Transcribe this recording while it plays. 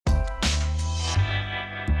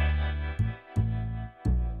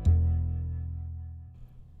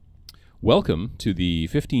Welcome to the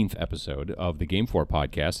 15th episode of the GameFor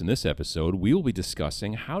Podcast. In this episode, we will be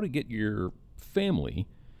discussing how to get your family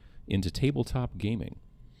into tabletop gaming.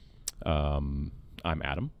 I'm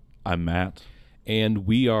Adam. I'm Matt. And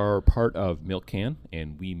we are part of Milk Can,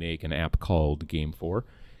 and we make an app called GameFor.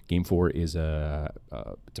 GameFor is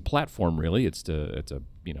it's a platform, really. It's a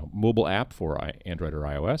mobile app for Android or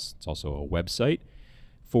iOS. It's also a website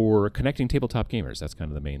for connecting tabletop gamers. That's kind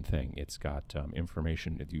of the main thing. It's got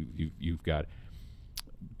information. You've got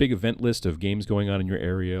big event list of games going on in your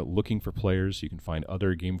area, looking for players. You can find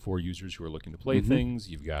other GameFor users who are looking to play things.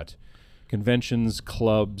 You've got conventions,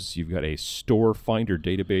 clubs. You've got a store finder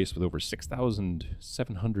database with over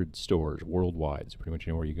 6,700 stores worldwide. So pretty much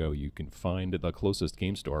anywhere you go, you can find the closest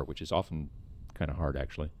game store, which is often kind of hard,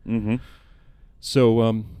 actually.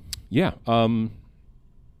 So,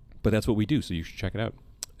 but that's what we do, so you should check it out.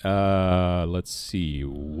 Let's see.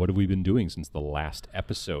 What have we been doing since the last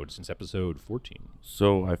episode, since episode 14?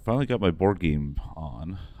 So I finally got my board game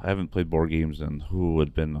on. I haven't played board games in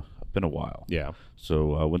had been a while. Yeah.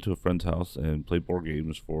 So I went to a friend's house and played board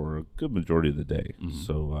games for a good majority of the day.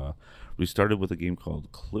 So we started with a game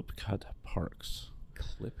called Clip Cut Parks.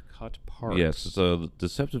 Clip Cut Parks. Yes, it's a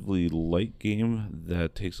deceptively light game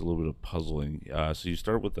that takes a little bit of puzzling. So you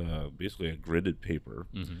start with basically a gridded paper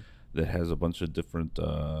that has a bunch of different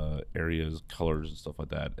areas, colors, and stuff like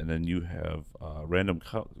that. And then you have random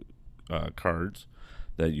cards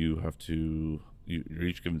that you have to, you're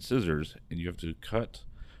each given scissors, and you have to cut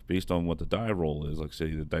based on what the die roll is. Like,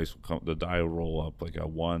 say the die will roll up like a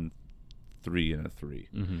 1, 3, and a 3.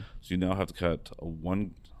 So you now have to cut a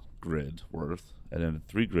 1 grid worth, and then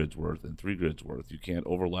 3 grids worth, and 3 grids worth. You can't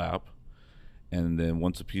overlap. And then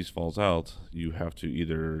once a piece falls out, you have to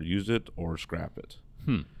either use it or scrap it.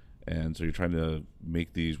 And so you're trying to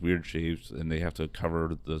make these weird shapes, and they have to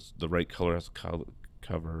cover the right color has to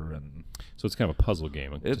cover, and so it's kind of a puzzle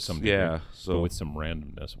game to some degree, so but with some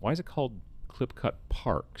randomness. Why is it called Clip Cut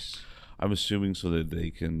Parks? I'm assuming so that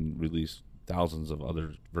they can release thousands of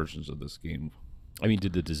other versions of this game. I mean,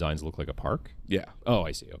 did the designs look like a park? Yeah. Oh,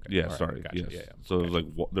 I see. Okay. Yeah. All Sorry. Right. Gotcha. Yes. Yeah. So it was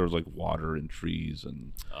there was like water and trees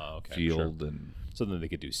and field and. So then they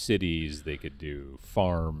could do cities, they could do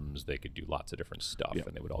farms, they could do lots of different stuff, Yep.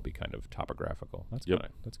 and they would all be kind of topographical. That's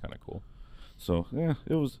kind of cool. So yeah,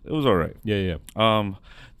 it was all right. Yeah.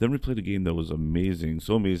 Then we played a game that was amazing,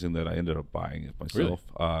 so amazing that I ended up buying it myself.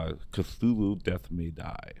 Really? Cthulhu: Death May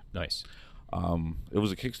Die. Nice. It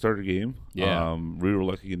was a Kickstarter game. Yeah. We were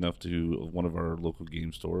lucky enough to one of our local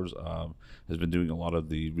game stores has been doing a lot of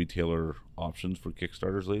the retailer options for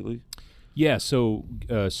Kickstarters lately. Yeah, so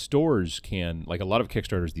stores can, like a lot of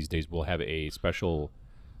Kickstarters these days will have a special,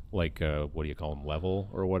 like, what do you call them, level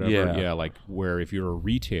or whatever? Yeah, like where if you're a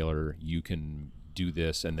retailer, you can do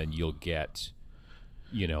this and then you'll get,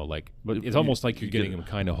 but it's almost like you're getting them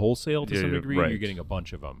kind of wholesale to some degree. Right. You're getting a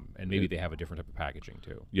bunch of them, and maybe they have a different type of packaging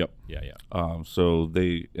too. Yep. Yeah. So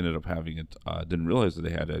they ended up having it. Didn't realize that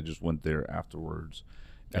they had it. I just went there afterwards.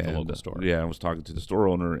 At the local store. Yeah, I was talking to the store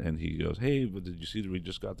owner, and he goes, "Hey, but did you see that we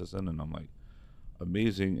just got this in?" And I'm like,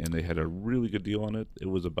 "Amazing!" And they had a really good deal on it. It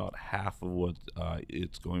was about half of what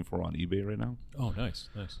it's going for on eBay right now. Oh, nice.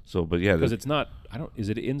 So, but yeah, because it's not. Is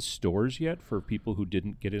it in stores yet for people who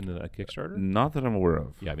didn't get into that Kickstarter? Not that I'm aware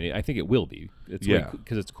of. Yeah, I mean, I think it will be. It's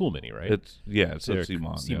because it's Cool Mini, right? It's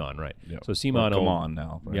CMON. CMON, right? Yep. So CMON. Come on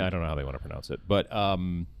now. Right? Yeah, I don't know how they want to pronounce it, but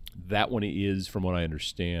that one is, from what I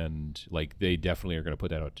understand, like they definitely are going to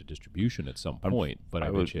put that out to distribution at some point. But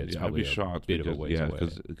I bet you it's probably a bit of a ways away.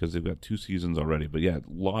 because they've got 2 seasons already. But yeah,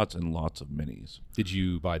 lots and lots of minis. Did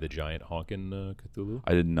you buy the giant honkin' Cthulhu?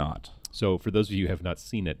 I did not. So for those of you who have not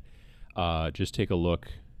seen it, just take a look.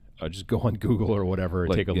 Just go on Google or whatever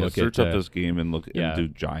and take a look. Search up this game and look and do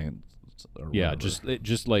giants. Yeah,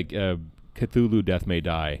 just like Cthulhu: Death May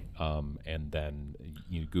Die, and then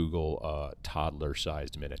you Google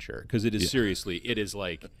toddler-sized miniature, because it is seriously, it is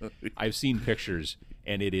like, I've seen pictures,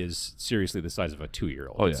 and it is seriously the size of a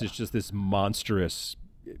 2-year-old. Oh, it's just this monstrous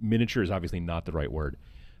miniature is obviously not the right word.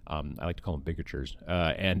 I like to call them bigatures,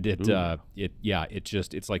 and it's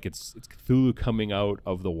like it's Cthulhu coming out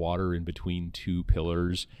of the water in between 2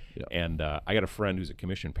 pillars. Yep. And I got a friend who's a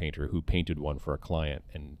commission painter who painted one for a client,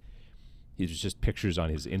 and it's just pictures on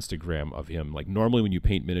his Instagram of him. Like, normally when you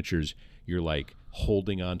paint miniatures, you're like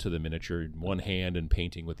holding onto the miniature in one hand and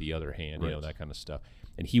painting with the other hand, that kind of stuff.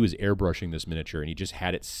 And he was airbrushing this miniature, and he just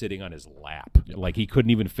had it sitting on his lap. Yep. Like, he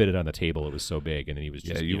couldn't even fit it on the table. It was so big, and then he was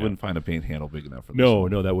just you wouldn't find a paint handle big enough for this.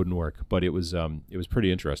 No, that wouldn't work. But it was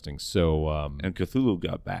pretty interesting. So and Cthulhu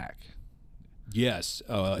got back. Yes,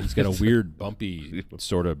 he's got a weird bumpy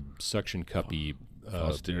sort of suction cuppy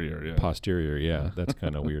posterior. Yeah, posterior. Yeah, that's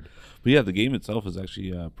kind of weird. But yeah, the game itself is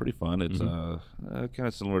actually pretty fun. It's kind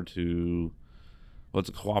of similar to, well, it's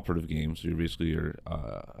a cooperative game, so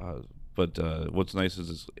but what's nice is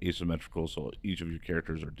it's asymmetrical, so each of your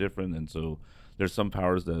characters are different, and so there's some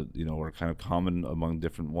powers that are kind of common among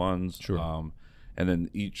different ones. Sure. And then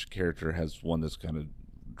each character has one that's kind of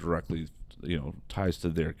directly ties to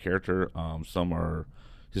their character. Some are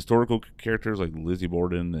historical characters like Lizzie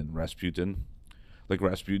Borden and Rasputin. Like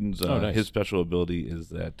Rasputin's, nice. His special ability is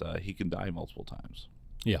that he can die multiple times.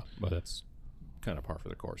 Yeah, well, that's kind of par for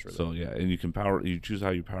the course, really. So yeah, and you choose how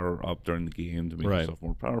you power up during the game to make yourself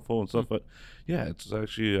more powerful and stuff. But yeah, it's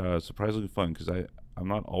actually surprisingly fun because I'm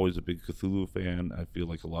not always a big Cthulhu fan. I feel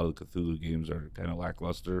like a lot of the Cthulhu games are kind of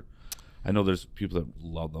lackluster. I know there's people that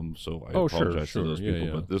love them, so I apologize to those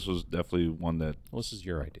people. But this was definitely one that. Well, this is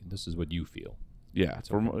your idea. This is what you feel. Yeah,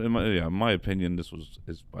 in my opinion, this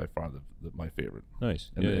is by far my favorite.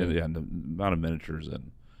 Nice. And the amount of miniatures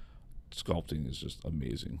and sculpting is just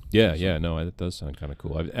amazing. Yeah, no, it does sound kind of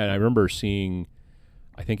cool. And I remember seeing,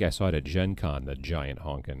 I think I saw it at Gen Con, the giant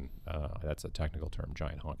honkin', that's a technical term,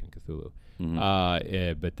 giant honkin' Cthulhu.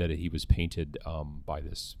 Mm-hmm. But that he was painted by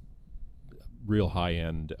this real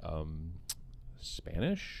high-end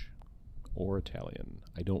Spanish or Italian,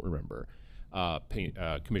 I don't remember,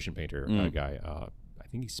 commission painter guy. I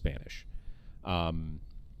think he's Spanish.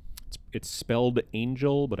 It's spelled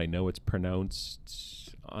angel, but I know it's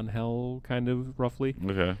pronounced Angel, kind of roughly.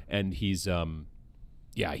 Okay. And he's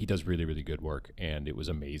he does really, really good work, and it was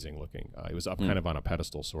amazing looking. It was up kind of on a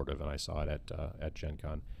pedestal, sort of, and I saw it at Gen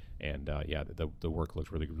Con, and the work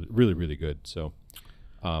looked really, really, really good. So,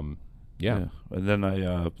 yeah. And then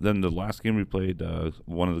then the last game we played,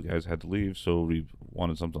 one of the guys had to leave, so we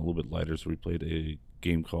wanted something a little bit lighter, so we played a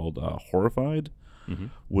game called Horrified,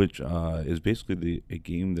 which is basically a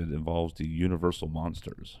game that involves the Universal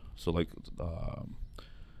monsters. So like,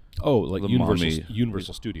 like Mummy.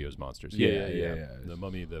 Universal Studios monsters. Yeah. The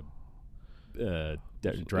Mummy, the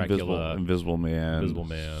Dracula, Invisible Man,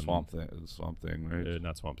 Swamp Thing, right?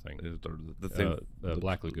 Not Swamp Thing. The thing,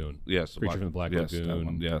 Black Lagoon. Yes, Creature from the Black Lagoon. That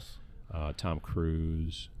one, yes. Tom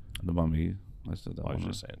Cruise. The Mummy. I said that I was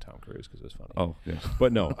one. just saying Tom Cruise because it was funny. Oh, yes.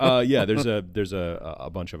 But no, there's a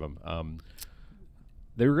bunch of them.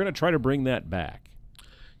 They were going to try to bring that back.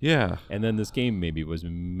 Yeah. And then this game was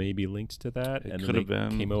linked to that. It and could have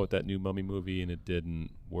been. Came out with that new Mummy movie, and it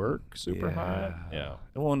didn't work super hot. Yeah.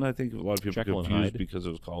 Well, and I think a lot of people Jekyll and confused Hyde. because it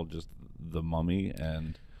was called just The Mummy,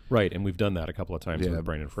 and right, and we've done that a couple of times with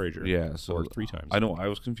Brendan Fraser. Yeah, so or 3 times. I know I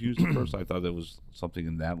was confused at first. I thought that was something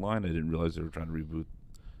in that line. I didn't realize they were trying to reboot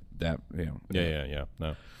that. Yeah.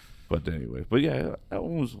 No. But anyway, that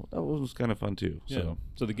one was kind of fun too. Yeah.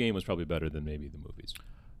 So the game was probably better than maybe the movies.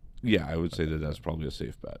 Yeah, I would say that's probably a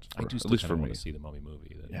safe bet. I do still at least for me. want to see the Mummy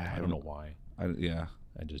movie. I don't know why. I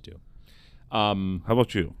just do. How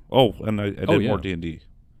about you? Oh, and I did more D&D.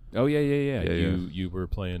 Oh yeah. You were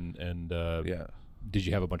playing, and yeah. Did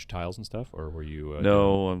you have a bunch of tiles and stuff, or were you?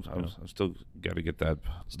 No, I'm still got to get that.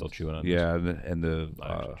 Still chewing on. Yeah, and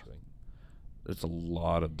there's a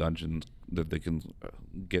lot of dungeons that they can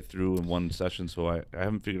get through in one session, so I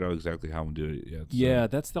haven't figured out exactly how I'm doing it yet. So. Yeah,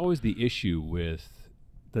 that's always the issue with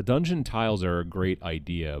the dungeon tiles. Are a great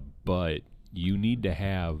idea, but you need to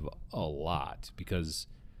have a lot because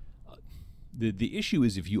the issue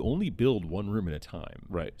is if you only build one room at a time,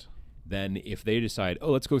 right? Then if they decide,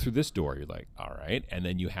 let's go through this door, you're like, all right. And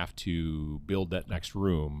then you have to build that next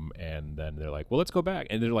room. And then they're like, well, let's go back.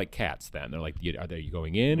 And they're like cats then. They're like, are you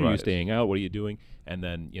going in? Are you staying out? What are you doing? And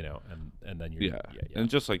then, and then you're... Yeah. And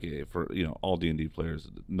just like for, all D&D players,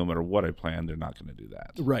 no matter what I plan, they're not going to do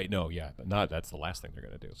that. Right. No, yeah. But that's the last thing they're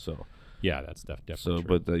going to do. So... Yeah, that's definitely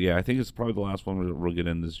true. But I think it's probably the last one we'll get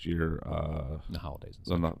in this year. The holidays.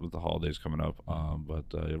 And not with the holidays coming up.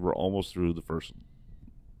 But we're almost through the first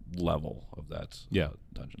level of that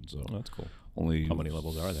dungeon. So that's cool. Only how many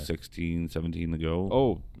levels are there? 16, 17 to go.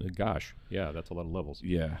 Oh, gosh. Yeah, that's a lot of levels.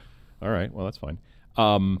 Yeah. All right. Well, that's fine.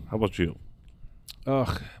 How about you?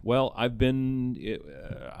 Well,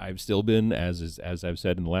 I've still been, as I've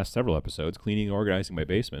said in the last several episodes, cleaning and organizing my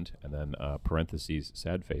basement, and then parentheses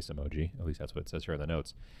sad face emoji. At least that's what it says here in the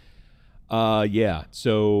notes.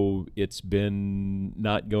 So it's been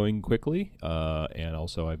not going quickly, and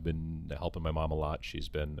also I've been helping my mom a lot. She's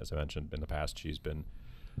been, as I mentioned in the past, she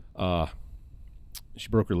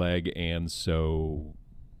broke her leg, and so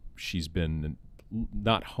she's been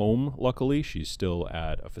not home. Luckily, she's still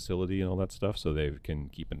at a facility and all that stuff, so they can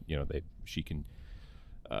keep she can.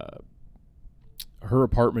 Her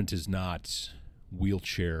apartment is not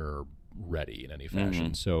wheelchair ready in any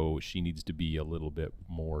fashion. So she needs to be a little bit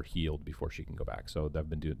more healed before she can go back. So I've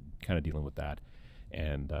been kind of dealing with that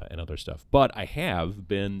and other stuff. But I have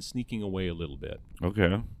been sneaking away a little bit.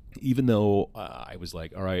 Okay. Even though I was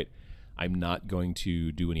like, all right, I'm not going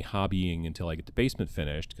to do any hobbying until I get the basement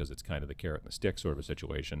finished, because it's kind of the carrot and the stick sort of a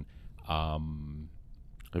situation.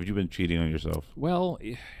 Have you been cheating on yourself? Well,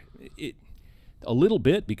 it a little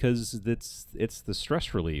bit, because it's the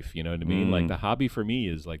stress relief. You know what I mean? Like the hobby for me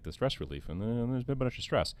is like the stress relief, and then there's been a bunch of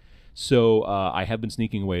stress. So I have been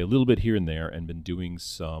sneaking away a little bit here and there, and been doing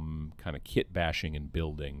some kind of kit bashing and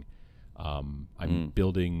building. I'm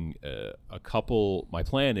building a couple. My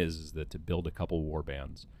plan is that to build a couple war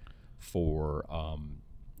bands for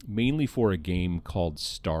mainly for a game called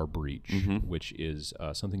Star Breach, which is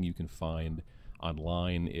something you can find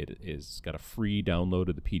online. It is got a free download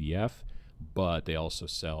of the PDF, but they also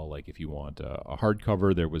sell, like, if you want a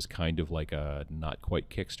hardcover. There was kind of like a not quite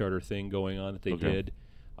Kickstarter thing going on that they did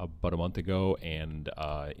about a month ago, and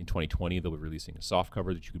in 2020 they'll be releasing a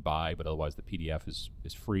softcover that you could buy, but otherwise the PDF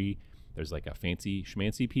is free. There's like a fancy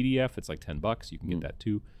schmancy PDF. It's like $10. You can get that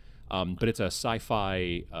too. But it's a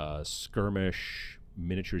sci-fi skirmish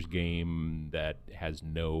miniatures game that has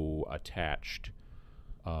no attached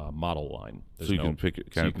model line. There's so you can pick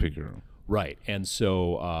it, pick your own. Right. And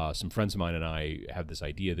so some friends of mine and I have this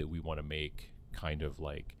idea that we want to make kind of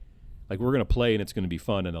like we're going to play and it's going to be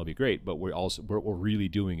fun and that'll be great, but what we're really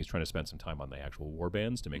doing is trying to spend some time on the actual war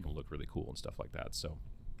bands to make them look really cool and stuff like that. So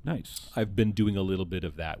nice. I've been doing a little bit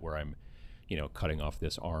of that, where I'm, cutting off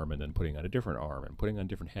this arm and then putting on a different arm and putting on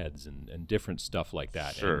different heads and different stuff like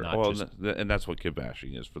that. Sure. And and that's what kit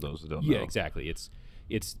bashing is, for those that don't know. Yeah, exactly. It's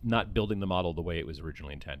not building the model the way it was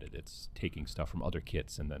originally intended. It's taking stuff from other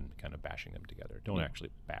kits and then kind of bashing them together. Don't actually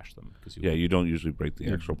bash them, because you don't usually break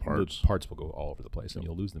the actual parts. The parts will go all over the place, and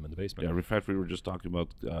you'll lose them in the basement. Yeah, in fact, we were just talking about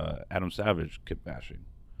Adam Savage kit bashing.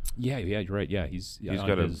 Yeah, you're right. Yeah, he's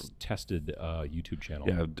got his tested YouTube channel.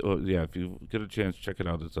 Yeah. If you get a chance, check it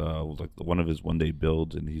out. It's like one of his one-day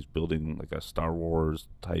builds, and he's building like a Star Wars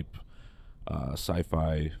type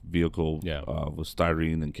sci-fi vehicle with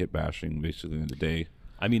styrene and kit bashing basically in the day.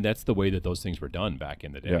 I mean, that's the way that those things were done back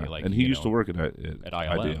in the day. Yeah, like, and he used to work at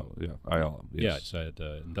ILM. ILM. Yes. Yeah, it's at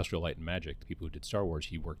Industrial Light and Magic. The people who did Star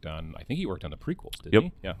Wars, I think he worked on the prequels, didn't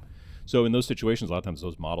he? Yeah. So in those situations, a lot of times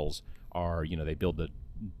those models are, they build the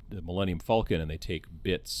Millennium Falcon and they take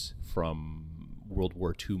bits from World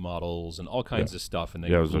War II models and all kinds of stuff, and they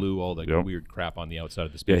glue all the weird crap on the outside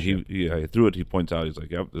of the spaceship. Through it, he points out, he's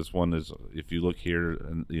like, yep, this one is, if you look here,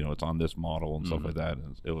 and it's on this model and stuff like that.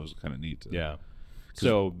 And it was kind of neat.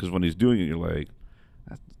 Because when he's doing it, you're like,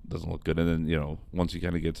 that doesn't look good. And then, once he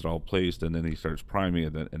kind of gets it all placed, and then he starts priming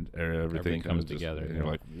it, and everything comes together. And you're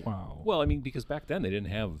like, wow. Well, I mean, because back then they didn't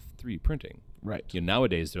have 3D printing. Right.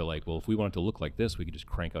 Nowadays they're like, well, if we want it to look like this, we could just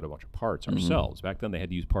crank out a bunch of parts ourselves. Back then they had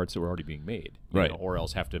to use parts that were already being made, or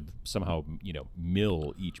else have to somehow,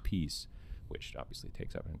 mill each piece, which obviously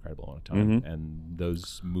takes up an incredible amount of time. And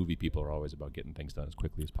those movie people are always about getting things done as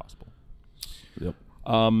quickly as possible. Yep.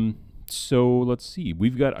 So let's see.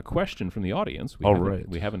 We've got a question from the audience.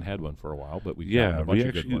 We haven't had one for a while, but we've got a bunch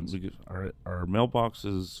of good ones. Our mailbox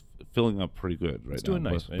is filling up pretty good right now. It's doing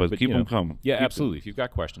nice. But keep them coming. Yeah, absolutely. If you've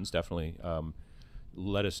got questions, definitely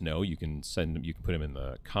let us know. You can send them. You can put them in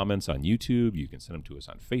the comments on YouTube. You can send them to us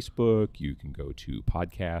on Facebook. You can go to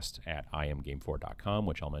podcast@iamgamefor.com,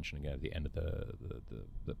 which I'll mention again at the end of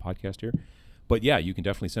the podcast here. But yeah, you can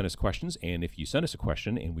definitely send us questions. And if you send us a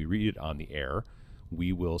question and we read it on the air,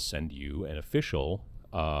 we will send you an official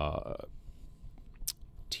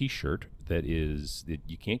T-shirt that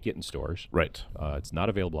you can't get in stores. Right. It's not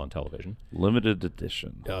available on television. Limited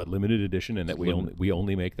edition. And that we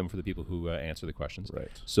only make them for the people who answer the questions. Right.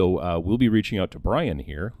 So we'll be reaching out to Brian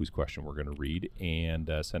here, whose question we're going to read, and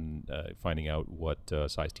finding out what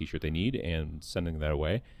size T-shirt they need and sending that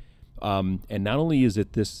away. And not only is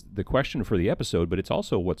it the question for the episode, but it's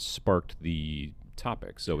also what sparked the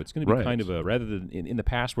topic. So it's going to be kind of a, rather than in the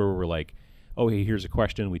past where we're like, oh, hey, here's a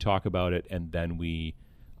question, we talk about it, and then we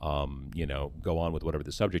go on with whatever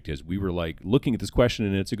the subject is. We were like looking at this question,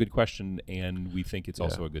 and it's a good question, and we think it's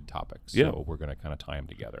also a good topic. So we're going to kind of tie them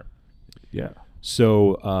together. Yeah.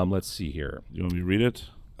 So let's see here. You want me to read it?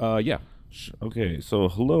 Yeah. Okay. So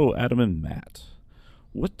hello, Adam and Matt.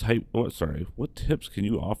 What tips can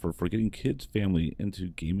you offer for getting kids' family into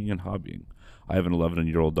gaming and hobbying? I have an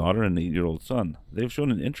 11-year-old daughter and an 8-year-old son. They've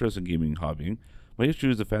shown an interest in gaming and hobbying. My issue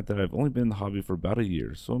is the fact that I've only been in the hobby for about a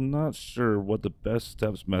year, so I'm not sure what the best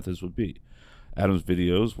steps methods would be. Adam's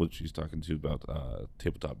videos, which he's talking to about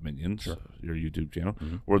Tabletop Minions, your YouTube channel,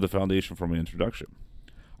 were the foundation for my introduction.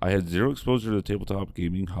 I had zero exposure to the tabletop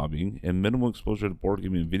gaming hobbying and minimal exposure to board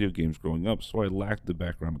gaming and video games growing up, so I lacked the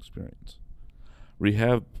background experience.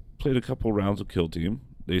 Rehab played a couple rounds of Kill Team.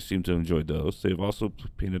 They seem to enjoy those. They've also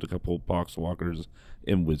painted a couple Boxwalkers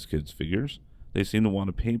and WizKids figures. They seem to want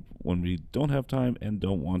to paint when we don't have time and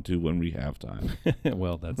don't want to when we have time.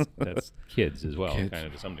 Well, that's kids as well, kind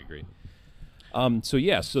of to some degree.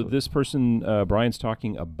 So this person, Brian's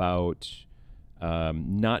talking about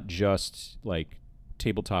not just like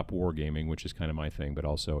tabletop wargaming, which is kind of my thing, but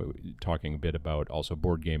also talking a bit about also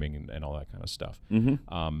board gaming and all that kind of stuff.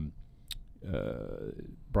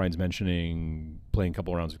 Brian's mentioning playing a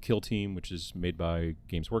couple rounds of Kill Team, which is made by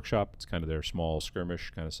Games Workshop. It's kind of their small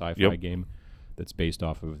skirmish kind of sci-fi game that's based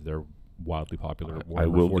off of their wildly popular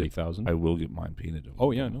Warhammer 40,000. I will get mine painted.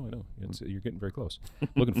 Oh yeah, no, I know. You're getting very close.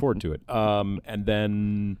 Looking forward to it.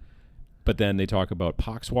 But then they talk about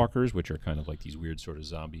Poxwalkers, which are kind of like these weird sort of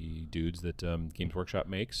zombie dudes that Games Workshop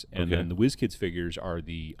makes, and then the WizKids figures are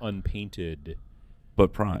the unpainted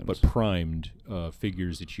but primed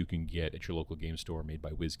figures that you can get at your local game store, made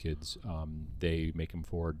by WizKids. They make them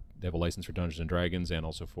they have a license for Dungeons and Dragons and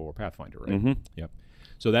also for Pathfinder, right? Yep.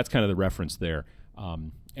 So that's kind of the reference there.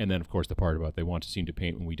 And then, of course, the part about they want to seem to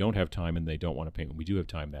paint when we don't have time, and they don't want to paint when we do have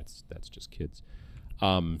time. That's just kids.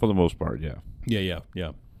 For the most part, yeah.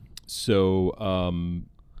 Yeah. So I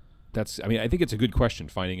think it's a good question,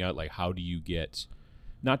 finding out like how do you get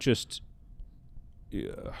not just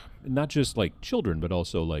like children, but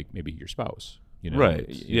also like maybe your spouse. Right.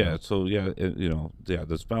 So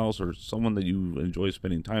the spouse or someone that you enjoy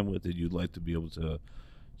spending time with, that you'd like to be able to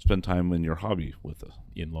spend time in your hobby with.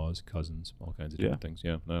 In-laws, cousins, all kinds of different things.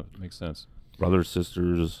 Yeah, that makes sense. Brothers,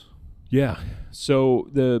 sisters. Yeah. So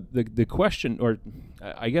the question, or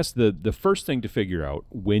I guess the first thing to figure out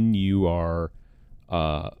when you are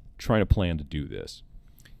trying to plan to do this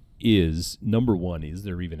is, number one, is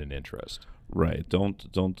there even an interest? Right.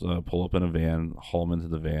 Don't pull up in a van, haul them into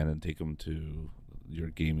the van, and take them to your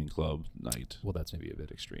gaming club night. Well, that's maybe a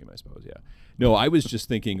bit extreme, I suppose. Yeah. No, I was just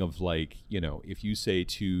thinking of like, if you say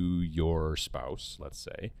to your spouse, let's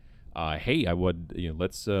say, hey, I would,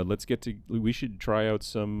 we should try out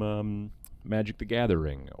some Magic the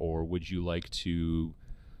Gathering, or would you like to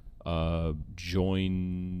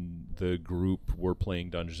join the group we're playing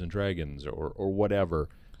Dungeons and Dragons, or whatever.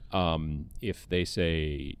 If they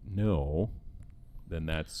say no, then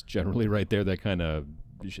that's generally right there.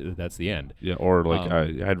 That's the end. Yeah, or like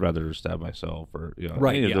I'd rather stab myself, or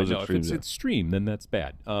right. Yeah, no, if it's extreme, then that's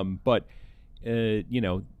bad. But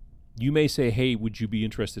you may say, hey, would you be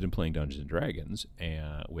interested in playing Dungeons and Dragons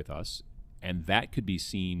with us? And that could be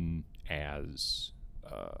seen as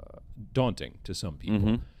daunting to some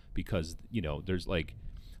people, because there's like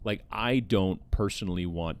I don't personally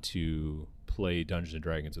want to play Dungeons and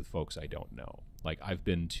Dragons with folks I don't know. Like I've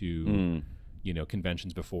been to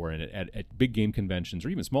conventions before, and at big game conventions or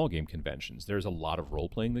even small game conventions, there's a lot of role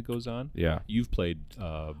playing that goes on. Yeah, you've played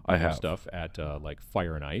I have stuff at like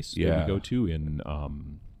Fire and Ice. Yeah, that we go to in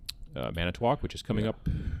Manitowoc, which is coming up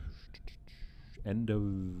end of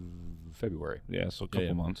February. Yeah, so a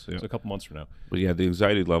couple months. Yeah. So a couple months from now. But yeah, the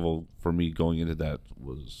anxiety level for me going into that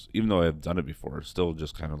was, even though I've done it before, it's still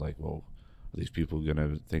just kind of like, well, are these people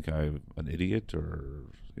gonna think I'm an idiot, or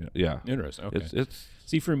Interesting. Okay. It's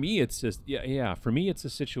see, for me, it's just for me, it's a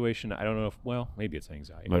situation. I don't know if maybe it's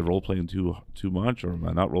anxiety. Am I role playing too much, or am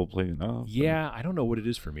I not role playing enough? Yeah, I don't know what it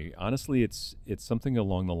is for me. Honestly, it's something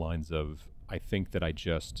along the lines of, I think that I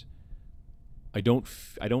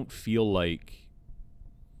don't feel like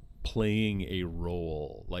playing a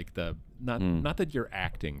role, like not that you're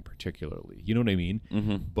acting particularly, you know what I mean?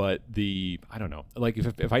 But I don't know, like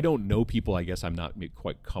if I don't know people, I guess I'm not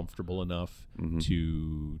quite comfortable enough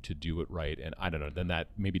to do it right, and I don't know, then that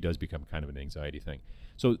maybe does become kind of an anxiety thing.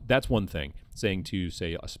 So that's one thing. Saying to,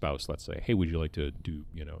 say, a spouse, let's say, hey, would you like to do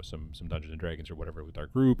some Dungeons and Dragons or whatever with our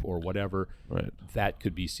group or whatever, right? That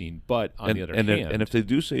could be seen. But on the other hand, and if they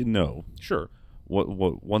do say no, sure.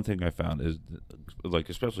 What one thing I found is, like,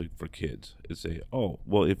 especially for kids, is say, oh,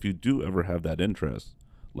 well, if you do ever have that interest,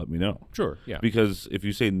 let me know. Sure, yeah. Because if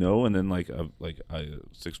you say no, and then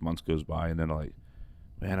 6 months goes by, and then like,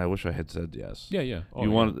 man, I wish I had said yes. Yeah. Oh,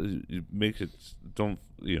 you make it. Don't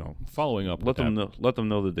following up. Let them know. Let them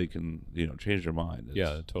know that they can change their mind.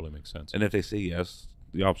 Yeah, it totally makes sense. And if they say yes,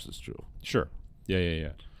 the opposite's true. Sure. Yeah.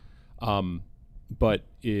 But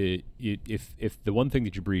if the one thing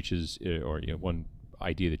that you breach is, or one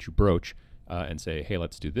idea that you broach, and say, hey,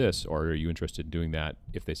 let's do this, or are you interested in doing that?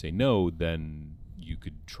 If they say no, then you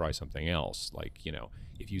could try something else. Like,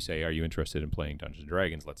 if you say, are you interested in playing Dungeons and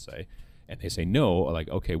Dragons, let's say, and they say no, like,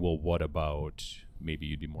 okay, well, what about maybe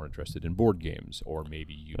you'd be more interested in board games, or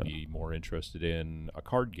maybe you'd be more interested in a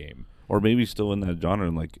card game, or maybe still in that genre,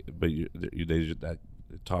 and like, but that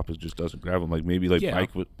topic just doesn't grab them. Like maybe like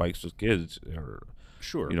bikes with kids, or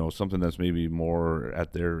something that's maybe more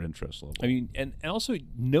at their interest level. I mean, and also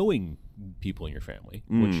knowing people in your family,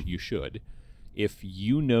 which you should. If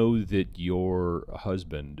you know that your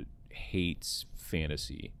husband hates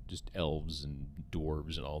fantasy, just elves and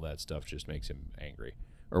dwarves and all that stuff just makes him angry,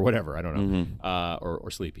 or whatever, I don't know, or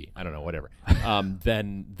sleepy, I don't know, whatever,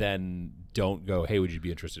 then don't go, hey, would you be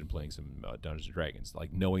interested in playing some Dungeons & Dragons?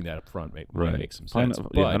 Like, knowing that up front might make some sense.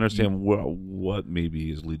 But understand what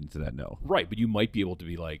maybe is leading to that no. Right, but you might be able to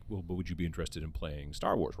be like, well, but would you be interested in playing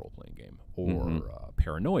Star Wars role-playing game, or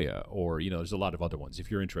Paranoia, or, there's a lot of other ones, if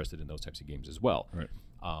you're interested in those types of games as well. Right.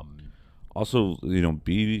 Also,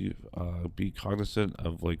 be cognizant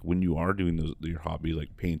of, like, when you are doing your hobby,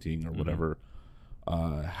 like painting or whatever,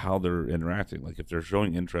 how they're interacting. Like, if they're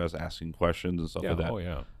showing interest, asking questions and stuff like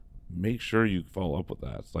that. Make sure you follow up with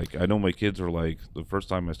that. It's like, I know my kids are like, the first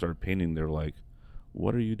time I started painting, they're like,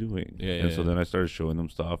 what are you doing? So then I started showing them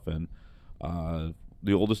stuff, and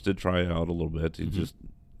the oldest did try it out a little bit. He just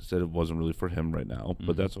said it wasn't really for him right now,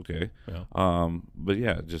 but that's okay. But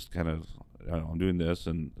yeah, just kind of, I'm doing this,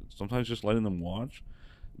 and sometimes just letting them watch.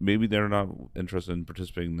 Maybe they're not interested in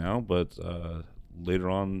participating now, but later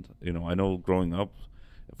on, I know growing up,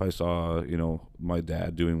 if I saw, my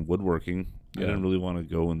dad doing woodworking, I didn't really want to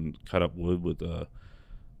go and cut up wood with a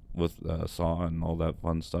saw and all that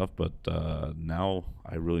fun stuff. But now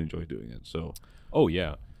I really enjoy doing it. So,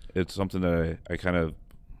 it's something that I kind of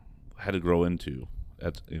had to grow into.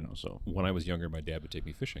 So when I was younger, my dad would take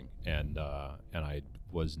me fishing, and I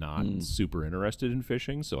was not super interested in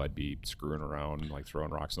fishing, so I'd be screwing around, like throwing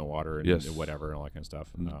rocks in the water and whatever and all that kind of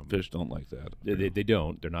stuff. Fish don't like that. They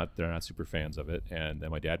don't. They're not super fans of it, and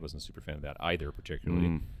my dad wasn't a super fan of that either,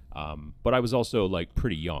 particularly. But I was also like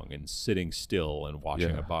pretty young, and sitting still and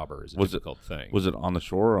watching a bobber is a difficult thing. Was it on the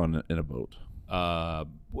shore or in a boat?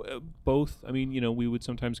 Both. I mean, we would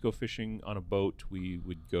sometimes go fishing on a boat. We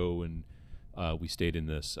would go and we stayed in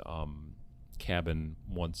this cabin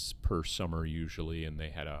once per summer usually, and they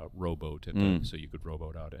had a rowboat, so you could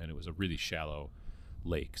rowboat out, and it was a really shallow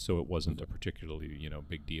lake, so it wasn't a particularly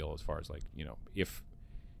big deal as far as, like,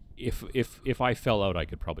 if I fell out, I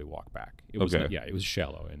could probably walk back. It was it was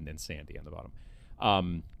shallow and sandy on the bottom.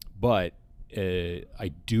 But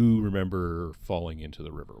I do remember falling into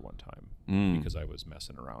the river one time because I was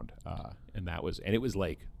messing around, and it was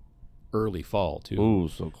like early fall too. Ooh,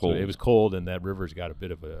 so cold. So it was cold, and that river's got a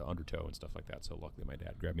bit of an undertow and stuff like that. So luckily, my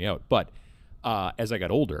dad grabbed me out. But as I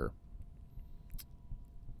got older,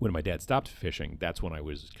 when my dad stopped fishing, that's when I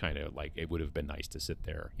was kind of like, it would have been nice to sit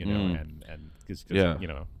there, and because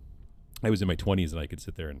I was in my 20s and I could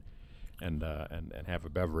sit there and have a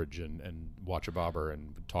beverage and watch a bobber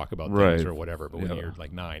and talk about things or whatever. But when you're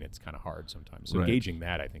like 9, it's kind of hard sometimes. So gauging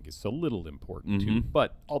that, I think, is a little important too.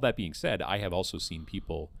 But all that being said, I have also seen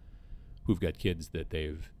people who've got kids that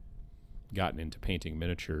they've gotten into painting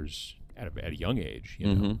miniatures at a young age.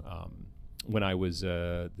 When I was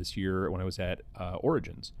this year, when I was at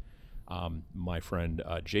Origins, my friend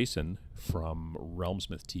Jason from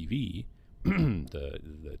Realmsmith TV,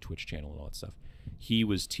 the Twitch channel and all that stuff, he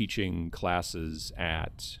was teaching classes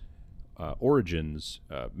at Origins,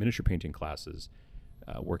 miniature painting classes,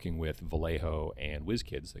 working with Vallejo and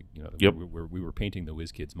WizKids. Like, we were painting the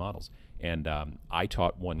WizKids models, and I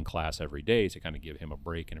taught one class every day to kind of give him a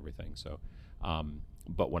break and everything. So,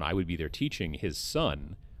 but when I would be there teaching, his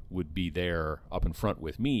son would be there up in front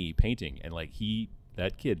with me painting, and like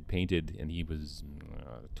that kid painted, and he was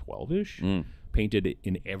 12-ish. Painted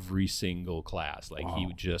in every single class. Like,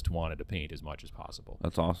 he just wanted to paint as much as possible.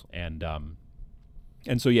 That's awesome.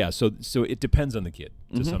 And so so it depends on the kid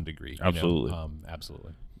to some degree. Absolutely.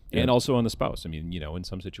 Absolutely. And also on the spouse. I mean, in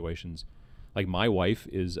some situations, like, my wife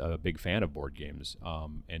is a big fan of board games,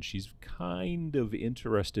 and she's kind of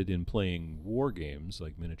interested in playing war games,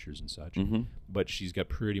 like miniatures and such, but she's got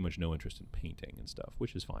pretty much no interest in painting and stuff,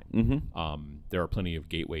 which is fine. There are plenty of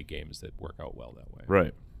gateway games that work out well that way.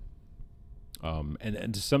 Right.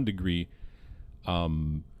 And to some degree,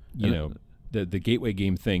 the gateway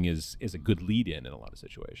game thing is a good lead-in in a lot of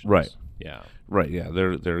situations. Right. Yeah. Right. Yeah.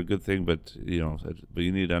 They're a good thing, but you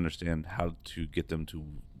need to understand how to get them to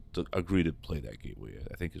agree to play that gateway,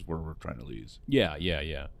 I think, is where we're trying to lead.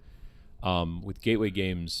 Yeah. With gateway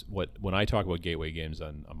games, when I talk about gateway games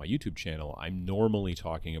on my YouTube channel, I'm normally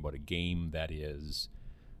talking about a game that is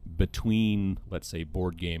between, let's say,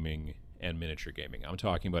 board gaming and miniature gaming. I'm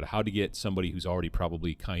talking about how to get somebody who's already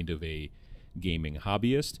probably kind of a gaming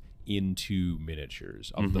hobbyist into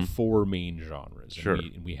miniatures of the 4 main genres. Sure.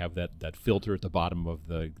 And we have that filter at the bottom of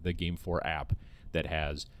the GameFor app that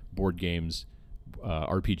has board games,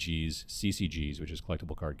 RPGs, CCGs, which is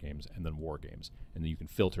collectible card games, and then war games. And then you can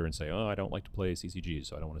filter and say, oh, I don't like to play CCGs,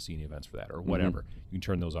 so I don't want to see any events for that, or whatever. You can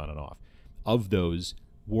turn those on and off. Of those,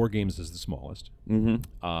 war games is the smallest. And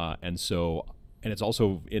it's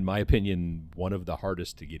also, in my opinion, one of the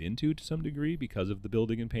hardest to get into to some degree because of the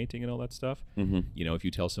building and painting and all that stuff. You know, if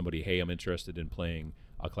you tell somebody, hey, I'm interested in playing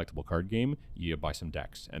a collectible card game, you buy some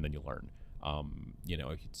decks and then you learn. You know,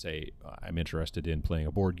 if you say, I'm interested in playing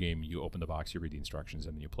a board game, you open the box, you read the instructions,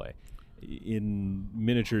 and then you play. In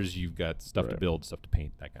miniatures, you've got stuff to build, stuff to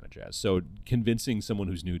paint, that kind of jazz. So convincing someone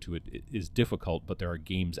who's new to it is difficult, but there are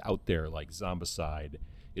games out there like Zombicide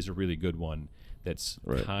is a really good one that's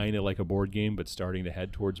kind of like a board game, but starting to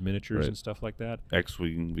head towards miniatures and stuff like that.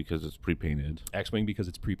 X-Wing because it's pre-painted. X-Wing because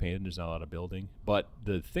it's pre-painted. There's not a lot of building. But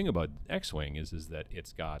the thing about X-Wing is that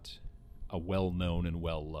it's got a well-known and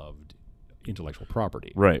well-loved intellectual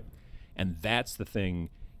property. Right. And that's the thing.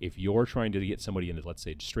 If you're trying to get somebody into, let's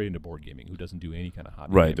say, straight into board gaming who doesn't do any kind of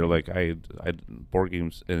hobby gaming. They're like, I board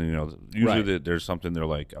games, and you know, usually there's something they're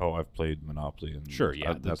like, oh, I've played Monopoly, and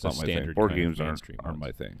that's not my thing. Board games aren't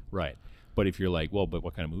my thing. Right. But if you're like, well, but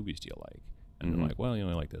what kind of movies do you like? And they're like, well, you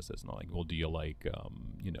know, I like this, and I'm like, well, do you like,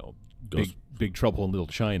 you know, Big Trouble in Little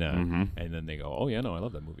China? And then they go, oh yeah, no, I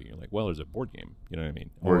love that movie. You're like, well, there's a board game. You know what I mean?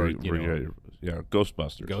 Or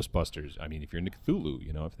Ghostbusters. Ghostbusters. I mean, if you're into Cthulhu,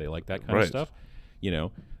 you know, if they like that kind of stuff, you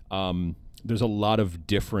know, there's a lot of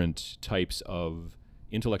different types of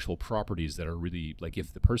intellectual properties that are really, like,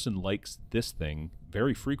 if the person likes this thing,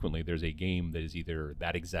 very frequently there's a game that is either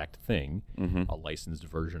that exact thing, a licensed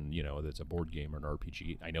version, you know, that's a board game or an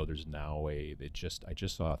RPG. I know there's now I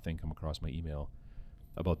just saw a thing come across my email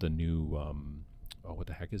about the new, what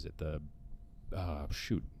the heck is it?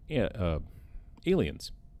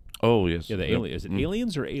 Aliens. Oh, yes. Yeah, is it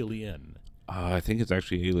Aliens or Alien? I think it's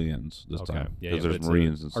actually Aliens this time. Yeah, because there's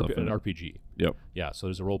Marines and stuff in an it. RPG. Yep. Yeah, so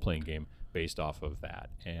there's a role-playing game based off of that,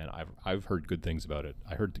 and I've heard good things about it.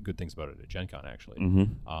 I heard good things about it at Gen Con, actually.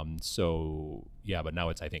 So yeah, but now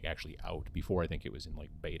it's, I think, actually out. Before, I think it was in like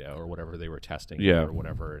beta or whatever they were testing or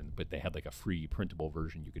whatever, but they had like a free printable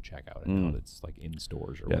version you could check out, and now it's like in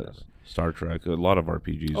stores or whatever. Star Trek, a lot of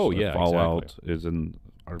RPGs. Oh yeah, Fallout is in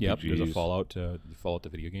RPGs. Yep, there's a Fallout the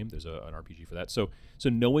video game. There's an RPG for that. So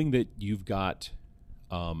knowing that you've got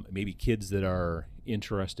maybe kids that are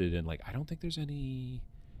interested in, like, I don't think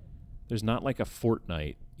there's not like a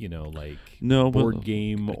Fortnite, you know, like board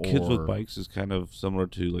game or Kids with Bikes is kind of similar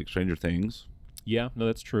to like Stranger Things. Yeah, no,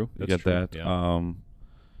 that's true. You get true. that. Yeah. I'm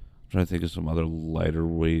trying to think of some other lighter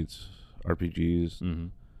weight RPGs.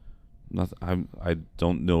 Nothing. I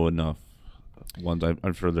don't know enough ones.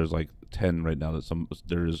 I'm sure there's like 10 right now that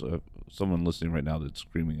there's someone listening right now that's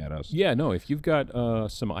screaming at us. Yeah, no, if you've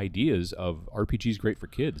got some ideas of RPGs great for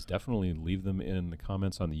kids, definitely leave them in the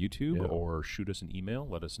comments on the YouTube or shoot us an email.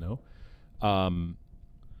 Let us know.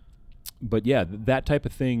 But yeah, that type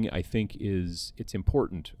of thing, I think, it's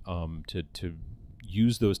important to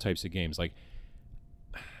use those types of games. Like,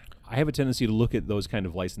 I have a tendency to look at those kind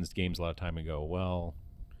of licensed games a lot of time and go, well,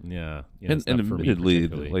 yeah, and admittedly,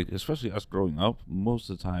 like, especially us growing up, most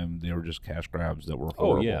of the time they were just cash grabs that were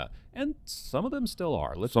horrible. Oh yeah, and some of them still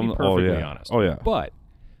are. Let's be perfectly honest. Oh yeah. But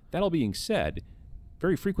that all being said,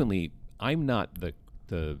 very frequently I'm not the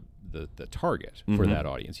target for that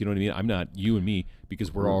audience. You know what I mean? I'm not you and me,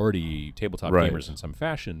 because we're already tabletop gamers in some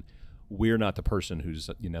fashion. We're not the person who's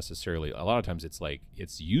necessarily. A lot of times it's like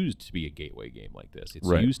it's used to be a gateway game like this. It's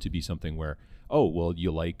used to be something where, oh, well,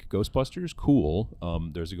 you like Ghostbusters? Cool.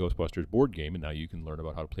 There's a Ghostbusters board game, and now you can learn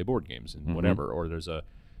about how to play board games and whatever. Or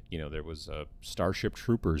there was a Starship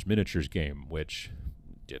Troopers miniatures game, which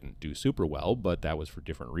didn't do super well, but that was for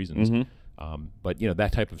different reasons. But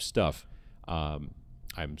that type of stuff.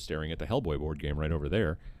 I'm staring at the Hellboy board game right over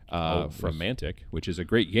there from Mantic, which is a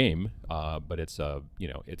great game, but it's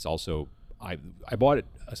it's also I bought it.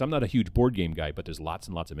 So I'm not a huge board game guy, but there's lots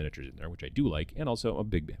and lots of miniatures in there, which I do like, and also I'm a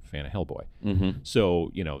big fan of Hellboy.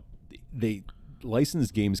 So they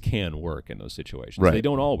licensed games can work in those situations. They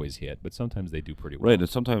don't always hit, but sometimes they do pretty well. Right, and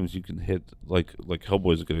sometimes you can hit like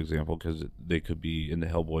Hellboy is a good example, because they could be into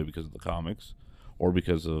Hellboy because of the comics, or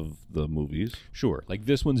because of the movies. Sure. Like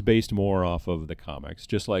this one's based more off of the comics,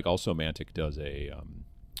 just like also Mantic does a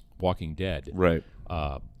Walking Dead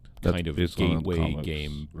kind of gateway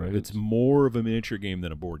game. Right. It's more of a miniature game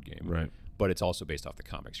than a board game. Right. But it's also based off the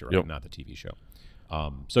comics, you're right, not the TV show.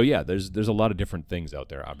 So yeah, there's a lot of different things out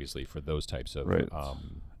there, obviously, for those types of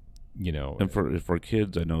and for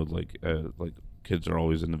kids, I know like kids are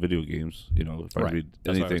always in the video games. If I read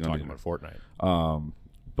That's why I was anything talking on about Fortnite.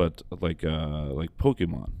 but like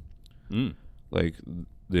Pokemon, like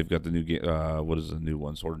they've got the new game. What is the new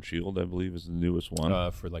one? Sword and Shield, I believe, is the newest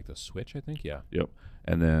one. For like the Switch, I think. Yeah. Yep.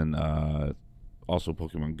 And then also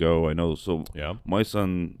Pokemon Go. I know. So Yeah. my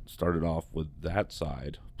son started off with that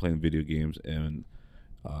side, playing video games and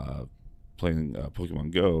playing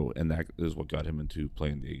Pokemon Go, and that is what got him into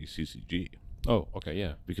playing the CCG. Oh, okay,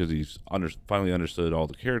 yeah. Because he's finally understood all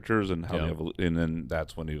the characters and how Yeah. they have, and then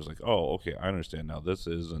that's when he was like, "Oh, okay, I understand now. This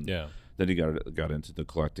is." And Yeah. then he got into the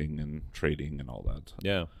collecting and trading and all that.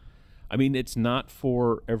 Yeah. I mean, it's not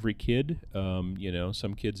for every kid.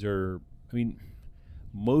 Some kids are. I mean,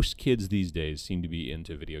 most kids these days seem to be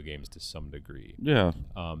into video games to some degree. Yeah.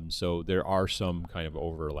 So there are some kind of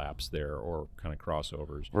overlaps there, or kind of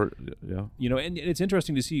crossovers. Or yeah. And it's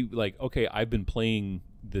interesting to see, like, okay, I've been playing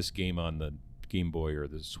this game on the Game Boy or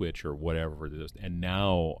the Switch or whatever, and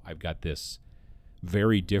now I've got this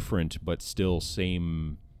very different but still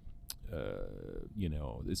same,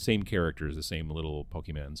 the same characters, the same little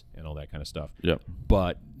Pokemons and all that kind of stuff. Yep.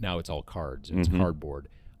 But now it's all cards and it's cardboard.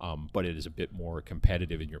 But it is a bit more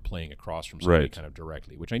competitive, and you're playing across from somebody kind of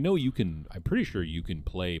directly, which I know you can. I'm pretty sure you can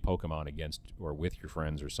play Pokemon against or with your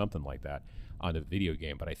friends or something like that on a video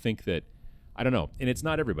game. But I think that, I don't know, and it's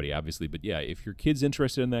not everybody, obviously, but yeah, if your kid's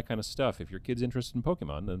interested in that kind of stuff, if your kid's interested in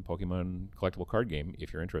Pokemon, then Pokemon collectible card game,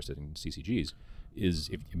 if you're interested in CCGs,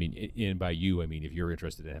 and by you, I mean, if you're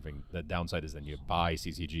interested in having, the downside is then you buy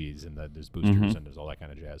CCGs and there's boosters and there's all that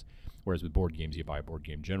kind of jazz. Whereas with board games, you buy a board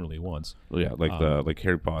game generally once. Well, yeah, like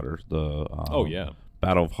Harry Potter, the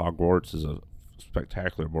Battle of Hogwarts is a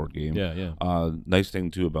spectacular board game. Yeah, yeah. Nice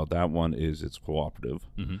thing too about that one is it's cooperative,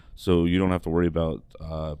 so you don't have to worry about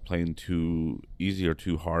playing too easy or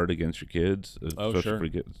too hard against your kids. Oh, sure.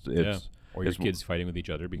 Or your it's kids fighting with each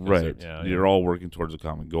other because you're all working towards a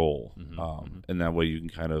common goal, and that way you can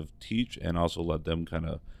kind of teach and also let them kind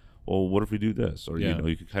of, well, what if we do this? Or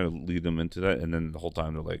you can kind of lead them into that, and then the whole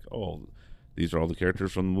time they're like, oh, these are all the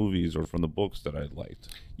characters from the movies or from the books that I liked.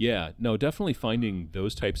 Yeah, no, definitely finding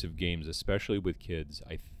those types of games, especially with kids,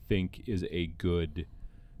 I think is a good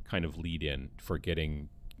kind of lead-in for getting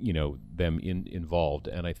them involved,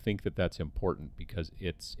 and I think that that's important because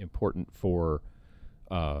it's important for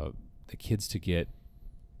the kids to get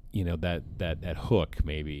that hook,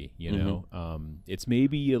 maybe. It's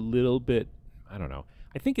maybe a little bit, I don't know.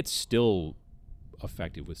 I think it's still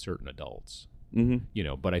effective with certain adults.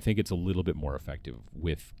 But I think it's a little bit more effective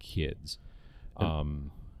with kids.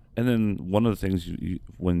 And then one of the things you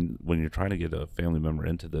when you're trying to get a family member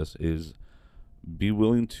into this is be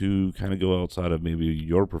willing to kind of go outside of maybe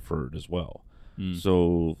your preferred as well.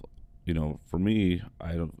 So, for me,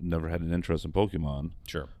 never had an interest in Pokemon.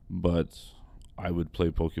 Sure. But I would play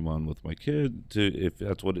Pokemon with my kid if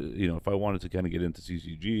that's what if I wanted to kind of get into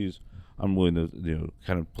CCGs, I'm willing to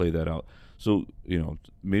kind of play that out. So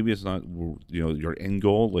maybe it's not your end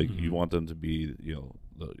goal, like you want them to be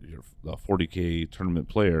the 40K tournament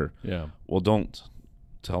player. Yeah. Well, don't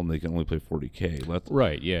tell them they can only play 40K.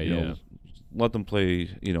 Let them play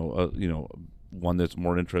one that's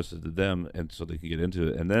more interested to them, and so they can get into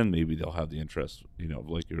it, and then maybe they'll have the interest.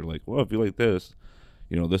 Like you're like, well, if you like this.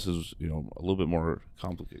 This is, a little bit more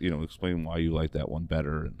complicated, explain why you like that one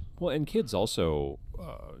better. And kids also,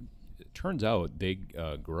 it turns out they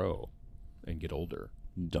grow and get older.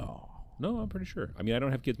 No, I'm pretty sure. I mean, I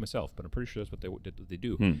don't have kids myself, but I'm pretty sure that's what they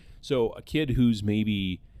do. So a kid who's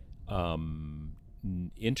maybe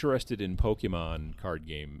interested in Pokemon card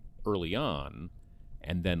game early on,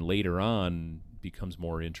 and then later on becomes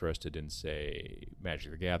more interested in, say, Magic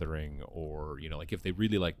the Gathering, or like if they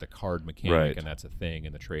really like the card mechanic and that's a thing,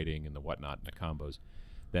 and the trading and the whatnot and the combos,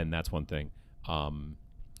 then that's one thing.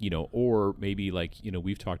 Or maybe like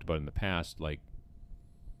we've talked about in the past, like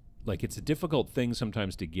it's a difficult thing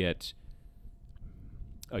sometimes to get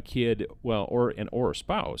a kid, or a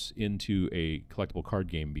spouse, into a collectible card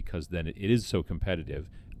game, because then it is so competitive,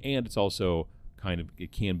 and it's also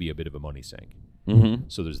it can be a bit of a money sink.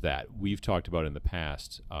 So there's that. We've talked about in the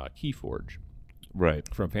past Keyforge,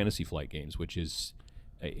 from Fantasy Flight Games, which is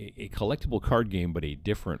a collectible card game, but a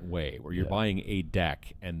different way, where you're buying a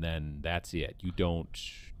deck and then that's it. You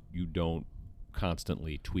don't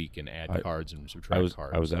constantly tweak and add cards and subtract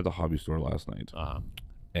cards. I was at the hobby store last night,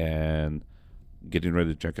 and getting ready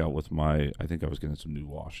to check out with I think I was getting some new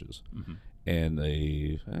washes. And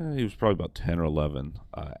he was probably about 10 or 11,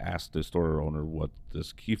 asked the store owner what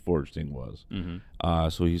this Keyforge thing was.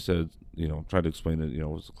 So he said, tried to explain it,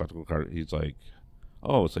 it's a collectible card. He's like,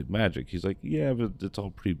 oh, it's like Magic. He's like, yeah, but it's all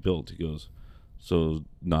pre-built. He goes, so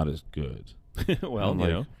not as good. Well, I'm you like,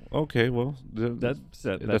 know, okay, well,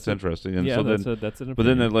 that's interesting. And yeah, so that's then, that's an but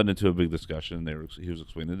then opinion. that led into a big discussion. He was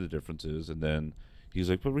explaining the differences, and then he's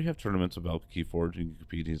like, "But we have tournaments about Keyforge, and you can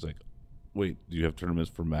compete." He's like, "Wait, do you have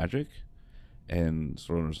tournaments for Magic?" And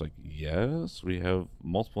Sorona was like, "Yes, we have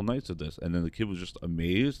multiple nights of this." And then the kid was just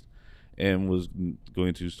amazed, and was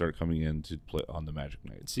going to start coming in to play on the Magic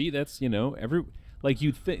nights. See, that's every like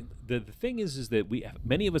you think the thing is that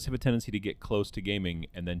many of us have a tendency to get close to gaming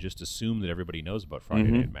and then just assume that everybody knows about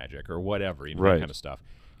Friday Night Magic or whatever, that Right. kind of stuff.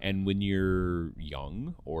 And when you're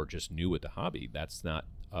young or just new at the hobby, that's not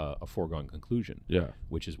a foregone conclusion. Yeah.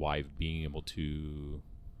 Which is why being able to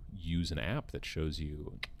use an app that shows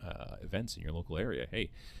you events in your local area.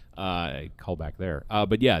 Hey, call back there.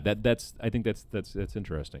 But yeah, I think that's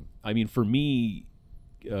interesting. I mean, for me,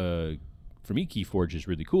 Keyforge is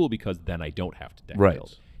really cool because then I don't have to deck Right.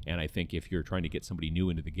 build. And I think if you're trying to get somebody new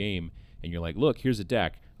into the game and you're like, look, here's a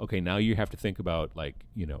deck. Okay, now you have to think about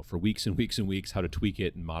for weeks and weeks and weeks how to tweak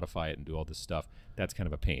it and modify it and do all this stuff. That's kind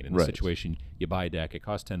of a pain. In this Right. situation, you buy a deck, it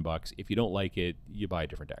costs $10. If you don't like it, you buy a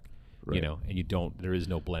different deck. Right. And you don't. There is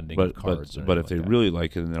no blending But of cards. but if like they that. really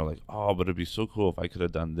like it, and they're like, "Oh, but it'd be so cool if I could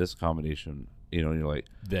have done this combination," and you're like,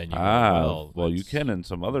 then you well, you can in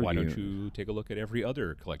some other why game. don't you take a look at every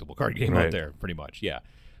other collectible card game Right. out there? Pretty much, yeah.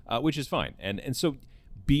 Which is fine. And so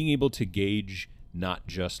being able to gauge not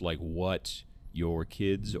just like what your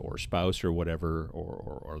kids or spouse or whatever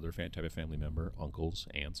or their type of family member, uncles,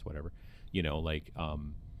 aunts, whatever, like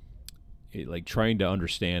trying to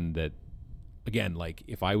understand that. Again, like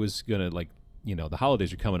if I was gonna the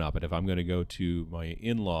holidays are coming up, and if I'm gonna go to my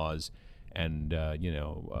in-laws, and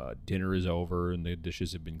dinner is over and the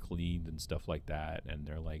dishes have been cleaned and stuff like that, and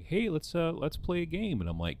they're like, "Hey, let's play a game," and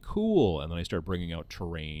I'm like, "Cool," and then I start bringing out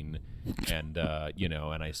terrain, and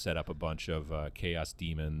and I set up a bunch of chaos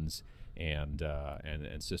demons and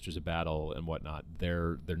Sisters of Battle and whatnot.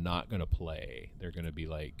 They're not gonna play. They're gonna be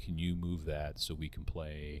like, "Can you move that so we can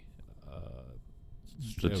play?"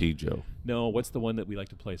 Strategio. No, what's the one that we like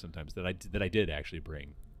to play sometimes that I did actually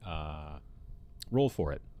bring? Roll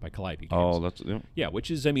for It by Calliope Games. Oh, that's yeah. Which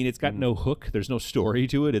is, I mean, it's got no hook. There's no story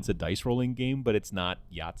to it. It's a dice rolling game, but it's not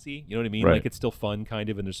Yahtzee. You know what I mean? Right. Like it's still fun, kind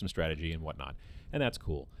of, and there's some strategy and whatnot, and that's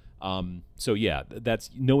cool. So yeah, that's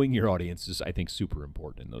knowing your audience is, I think, super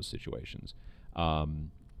important in those situations. And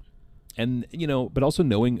but also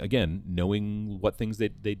knowing what things they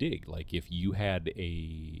dig. Like if you had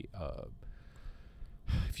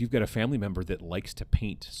if you've got a family member that likes to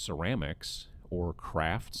paint ceramics or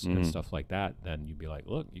crafts and stuff like that, then you'd be like,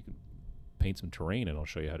 look, you can paint some terrain and I'll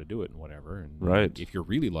show you how to do it and whatever. And Right. if you're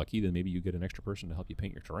really lucky, then maybe you get an extra person to help you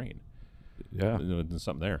paint your terrain. Yeah. There's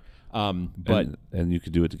something there. But and you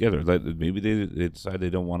could do it together. Like maybe they decide they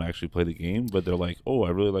don't want to actually play the game, but they're like, "Oh, I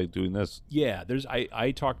really like doing this." yeah,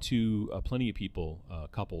 I talk to plenty of people,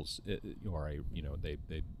 couples, or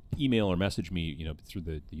they email or message me, through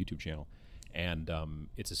the YouTube channel, and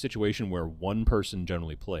it's a situation where one person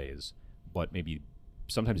generally plays, but maybe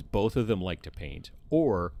sometimes both of them like to paint,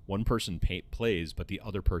 or one person plays but the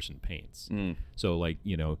other person paints. So like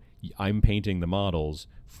I'm painting the models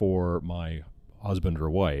for my husband or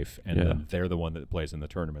wife, and then they're the one that plays in the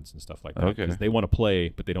tournaments and stuff like that, Okay. because they want to play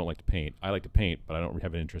but they don't like to paint. I like to paint but I don't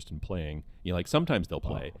have an interest in playing. Like sometimes they'll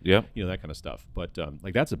play. Yeah. That kind of stuff. But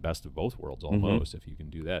like that's the best of both worlds almost, if you can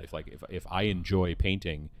do that. If I enjoy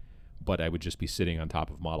painting but I would just be sitting on top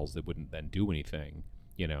of models that wouldn't then do anything,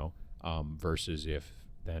 versus if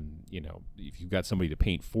you've got somebody to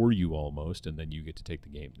paint for you almost, and then you get to take the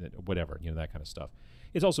game, whatever, that kind of stuff.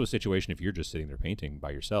 It's also a situation if you're just sitting there painting by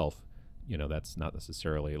yourself, that's not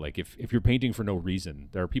necessarily like if you're painting for no reason.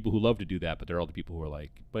 There are people who love to do that, but there are other people who are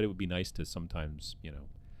like, but it would be nice to sometimes,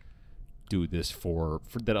 do this for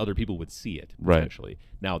that other people would see it potentially.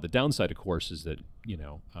 Right. Now the downside, of course, is that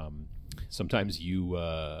sometimes you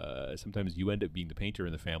end up being the painter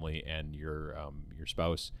in the family, and your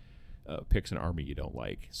spouse picks an army you don't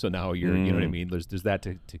like. So now you're, you know what I mean? There's that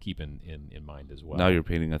to keep in mind as well. Now you're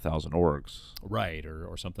painting 1,000 orcs, right,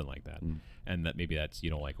 or something like that, and that maybe that's you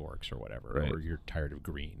don't like orcs or whatever, right. or you're tired of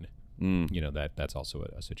green. That's also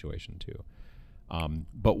a situation too.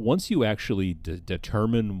 But once you actually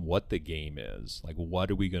determine what the game is, like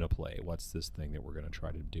what are we going to play? What's this thing that we're going to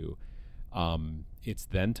try to do? It's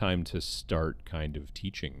then time to start kind of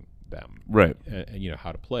teaching them, right?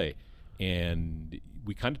 How to play. And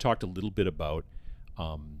we kind of talked a little bit about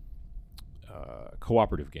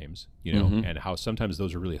cooperative games, and how sometimes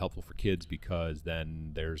those are really helpful for kids because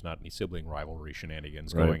then there's not any sibling rivalry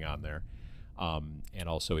shenanigans going on there. And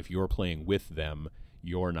also, if you're playing with them,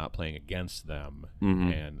 you're not playing against them,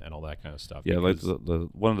 and all that kind of stuff. Yeah, like the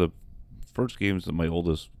one of the first games that my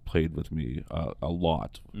oldest played with me a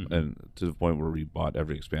lot, and to the point where we bought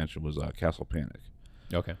every expansion, was Castle Panic.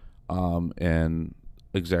 Okay. And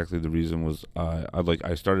exactly the reason was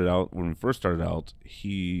I started out, when we first started out,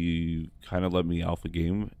 he kind of let me alpha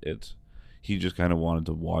game it. He just kind of wanted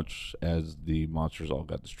to watch as the monsters all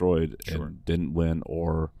got destroyed and didn't win,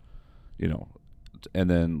 or, you know, and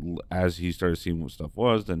then as he started seeing what stuff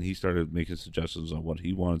was, then he started making suggestions on what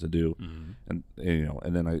he wanted to do, and you know,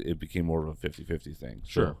 and then it became more of a 50-50 thing.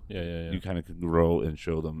 Sure. So Yeah. you kind of can grow and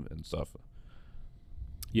show them and stuff.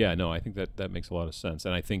 Yeah, no, I think that makes a lot of sense.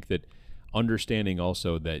 And I think that understanding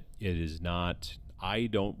also that it is not, I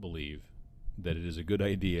don't believe that it is a good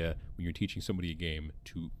idea when you're teaching somebody a game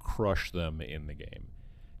to crush them in the game.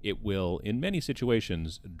 It will, in many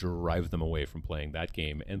situations, drive them away from playing that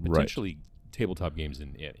game and potentially tabletop games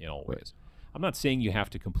in all ways. I'm not saying you have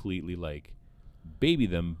to completely like baby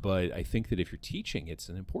them, but I think that if you're teaching, it's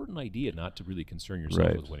an important idea not to really concern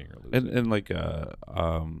yourself with winning or losing. And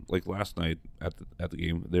like last night at the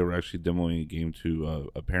game, they were actually demoing a game to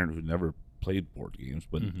a parent who never played board games,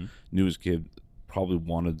 but knew his kid probably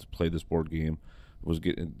wanted to play this board game. While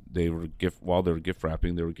they were gift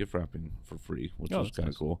wrapping for free, which was kind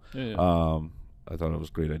of cool. I thought it was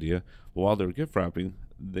a great idea. But while they were gift wrapping,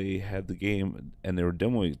 they had the game and they were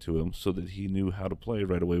demoing it to him so that he knew how to play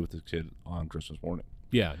right away with his kid on Christmas morning.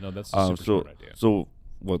 Yeah, no, that's a super smart idea. So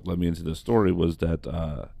what led me into this story was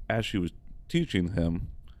that as she was teaching him,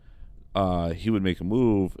 he would make a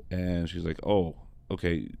move, and she's like, "Oh,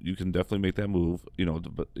 okay, you can definitely make that move." You know,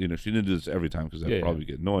 but you know, she didn't do this every time because that would probably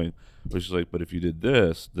get annoying. But she's like, "But if you did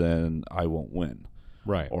this, then I won't win."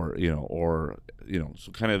 Right. Or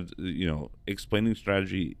so kind of, explaining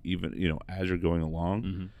strategy even, as you're going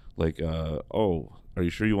along, like, oh, are you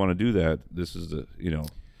sure you want to do that? This is the,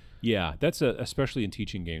 Yeah, that's especially in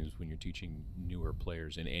teaching games when you're teaching newer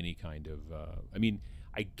players in any kind of, I mean,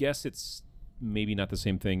 I guess it's maybe not the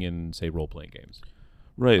same thing in, say, role-playing games.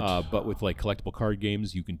 Right. But with like collectible card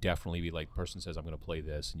games, you can definitely be like, person says, I'm going to play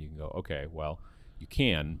this, and you can go, okay, well, you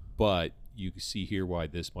can, but you can see here why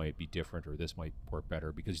this might be different or this might work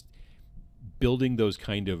better, because building those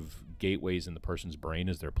kind of gateways in the person's brain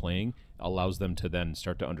as they're playing allows them to then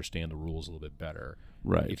start to understand the rules a little bit better.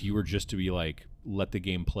 Right. If you were just to be like, let the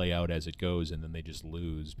game play out as it goes, and then they just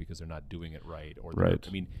lose because they're not doing it right, or I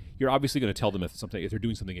mean, you're obviously going to tell them if they're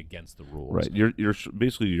doing something against the rules. Right. You're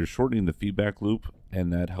basically you're shortening the feedback loop,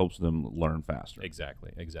 and that helps them learn faster.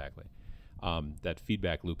 Exactly. That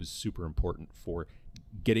feedback loop is super important for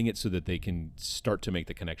getting it so that they can start to make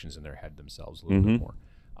the connections in their head themselves a little bit more.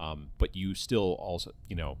 But you still also,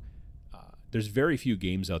 there's very few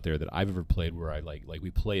games out there that I've ever played where I like we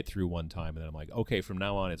play it through one time and then I'm like, okay, from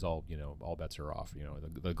now on it's all, all bets are off.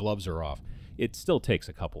 The gloves are off. It still takes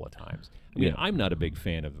a couple of times. I mean, I'm not a big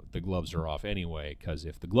fan of the gloves are off anyway, because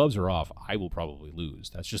if the gloves are off, I will probably lose.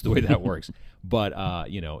 That's just the way that works. But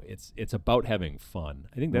it's about having fun.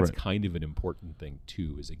 I think that's kind of an important thing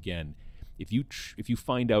too. Is again, if you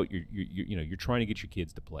find out you're trying to get your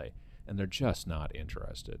kids to play and they're just not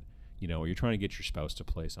interested, or you're trying to get your spouse to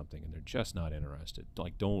play something and they're just not interested,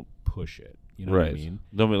 like, don't push it. You know what I mean?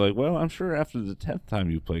 Don't be like, well, I'm sure after the 10th time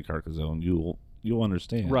you play Carcassonne, you'll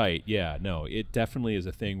understand. Right, yeah, no, it definitely is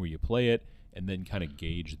a thing where you play it and then kind of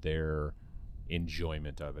gauge their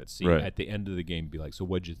enjoyment of it. See, at the end of the game, be like, so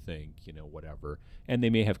what'd you think? Whatever. And they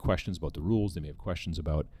may have questions about the rules. They may have questions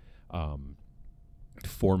about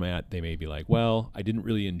format. They may be like, well, I didn't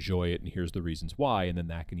really enjoy it, and here's the reasons why. And then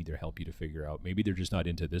that can either help you to figure out, maybe they're just not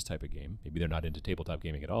into this type of game, maybe they're not into tabletop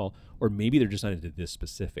gaming at all, or maybe they're just not into this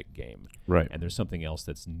specific game, and there's something else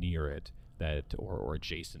that's near it that or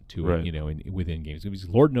adjacent to it, within games. Because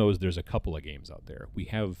Lord knows there's a couple of games out there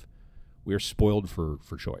we're spoiled for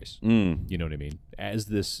choice. You know what I mean?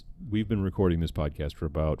 We've been recording this podcast for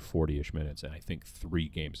about 40-ish minutes, and I think 3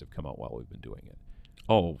 games have come out while we've been doing it.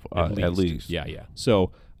 Oh, at least. Yeah.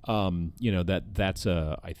 So, that's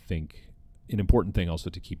I think an important thing also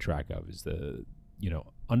to keep track of is the,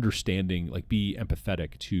 understanding, like, be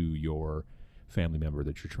empathetic to your family member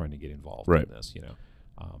that you're trying to get involved in this,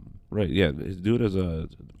 Right, yeah. Do it as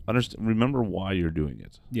remember why you're doing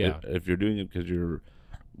it. Yeah. If you're doing it because you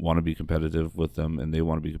want to be competitive with them and they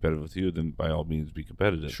want to be competitive with you, then by all means be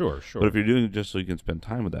competitive. Sure. But if you're doing it just so you can spend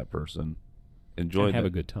time with that person, enjoy and have a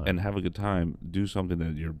good time. And have a good time. Do something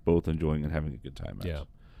that you're both enjoying and having a good time at. Yeah.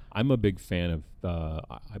 I'm a big fan of,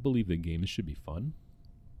 I believe that games should be fun.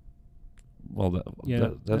 Well,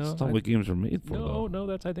 that's not what games are made for, though. No,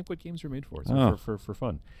 that's, I think, what games are made for. It's for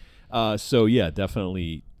fun. So, yeah,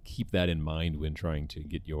 definitely keep that in mind when trying to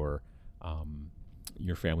get your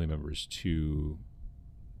family members to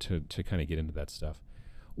kind of get into that stuff.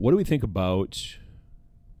 what do we think about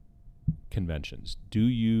conventions? Do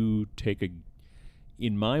you take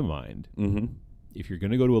in my mind, if you're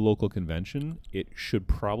going to go to a local convention, it should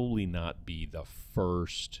probably not be the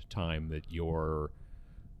first time that your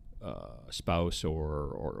spouse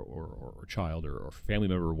or child or family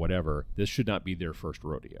member or whatever, this should not be their first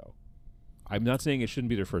rodeo. I'm not saying it shouldn't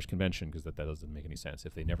be their first convention, because that doesn't make any sense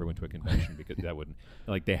if they never went to a convention, because that wouldn't,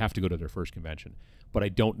 like, they have to go to their first convention. But I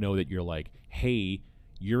don't know that you're like, hey,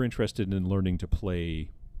 you're interested in learning to play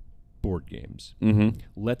board games.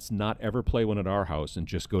 Let's not ever play one at our house and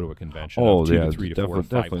just go to a convention. Oh, of 2 yeah, to 3 to 4 to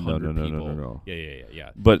 500 no, people. no. Yeah.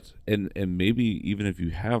 But and maybe even if you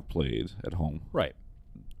have played at home, Right.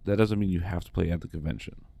 that doesn't mean you have to play at the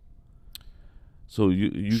convention. So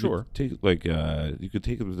you Sure. could take you could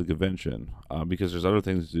take it to the convention, because there's other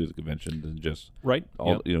things to do at the convention than just Right.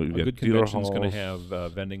 all, you know, you a get good dealer convention's going to halls.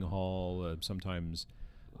 have vending hall. Sometimes,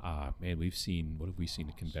 man, what have we seen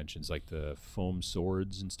at conventions? Like the foam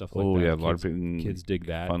swords and stuff like that. Oh yeah, kids, LARPing. Kids dig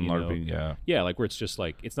that. Fun you know? LARPing, yeah. Yeah, like where it's just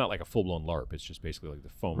like, it's not like a full-blown LARP. It's just basically like the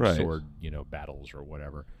foam Right. sword, battles or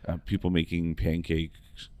whatever. People making pancake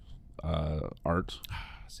art.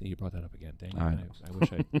 See, you brought that up again. Dang it. I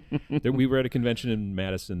I wish we were at a convention in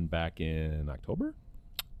Madison back in October.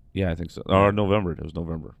 Yeah, I think so. Or November. It was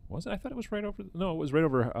November. Was it? I thought it was right over. No, it was right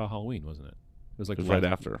over Halloween, wasn't it? It was like It was right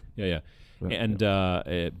after. Yeah. Yeah, And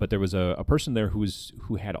but there was a person there who was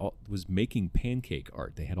making pancake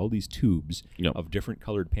art. They had all these tubes Yep. of different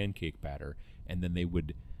colored pancake batter, and then they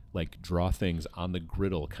would like draw things on the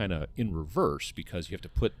griddle, kind of in reverse, because you have to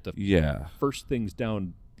put the first things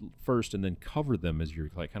down first and then cover them as you're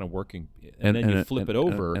like kind of working, and then you flip it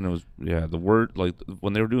over. And it was the word, like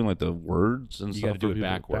when they were doing like the words and You stuff. gotta do it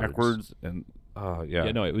people, backwards. And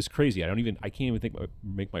Yeah, no, it was crazy. I can't even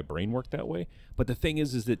make my brain work that way. But the thing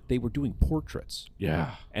is that they were doing portraits.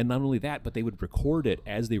 Yeah. And not only that, but they would record it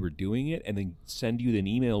as they were doing it, and then send you an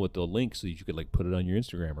email with the link so that you could like put it on your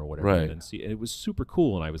Instagram or whatever, Right. and then see. And it was super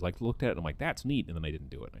cool. And I was like, looked at it, and I'm like, that's neat. And then I didn't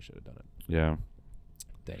do it. And I should have done it. Yeah.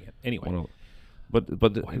 Dang it. Anyway. Well, but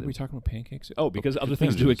why are we talking about pancakes? Oh, because other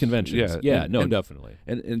things do at conventions. Yeah. No, definitely.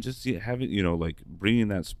 And just having, like bringing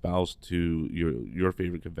that spouse to your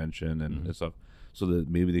favorite convention and stuff, so that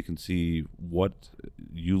maybe they can see what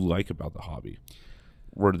you like about the hobby.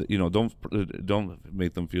 Where don't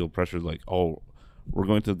make them feel pressured, like, oh, we're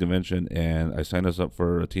going to the convention and I signed us up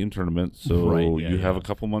for a team tournament, so you have a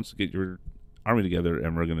couple months to get your army together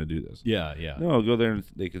and we're going to do this. Yeah. No, go there and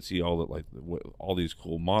they can see all that, like all these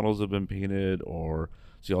cool models have been painted, or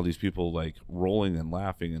see all these people like rolling and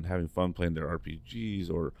laughing and having fun playing their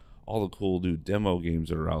RPGs, or all the cool new demo games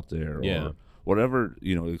that are out there, or whatever,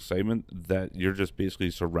 excitement that you're just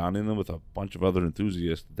basically surrounding them with a bunch of other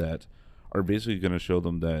enthusiasts that are basically going to show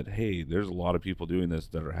them that, hey, there's a lot of people doing this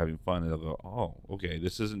that are having fun, and they'll go, oh, okay,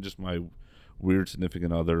 this isn't just my weird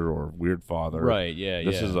significant other or weird father. Right, yeah,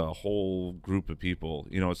 This is a whole group of people.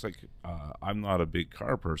 It's like, I'm not a big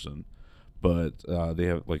car person, but they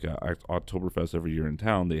have like a Oktoberfest every year in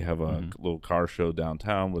town. They have a little car show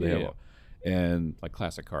downtown where they have and like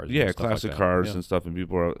classic cars. Yeah, and stuff classic like cars and stuff, and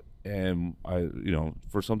people are, and I,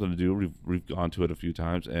 for something to do, we've gone to it a few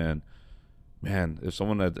times, and man, if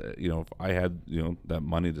someone had, if I had, that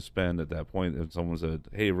money to spend at that point, if someone said,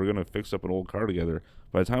 hey, we're going to fix up an old car together,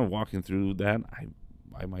 by the time walking through that,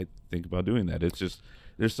 I might think about doing that. It's just,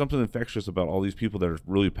 there's something infectious about all these people that are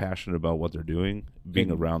really passionate about what they're doing,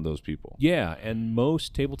 being around those people. Yeah, and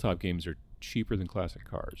most tabletop games are cheaper than classic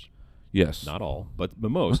cars. Yes. Not all, but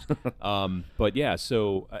most. But yeah,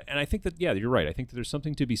 so, and I think that, you're right. I think that there's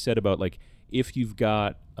something to be said about, like, if you've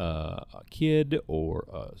got a kid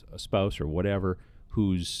or a spouse or whatever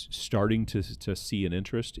who's starting to see an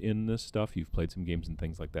interest in this stuff, you've played some games and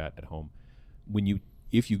things like that at home.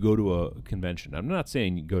 If you go to a convention, I'm not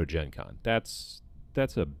saying you go to Gen Con. That's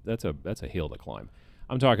a hill to climb.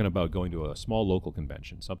 I'm talking about going to a small local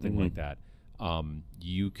convention, something like that.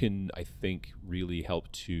 You can, I think, really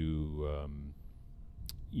help to,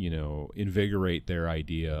 invigorate their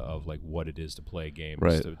idea of like what it is to play games,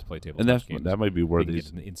 right? To play tabletop and games. That might be where they they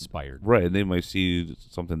get inspired, right? And they might see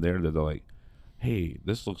something there that they're like, hey,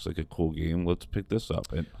 this looks like a cool game. Let's pick this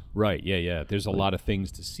up. And right, yeah. There's a lot of things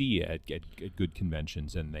to see at good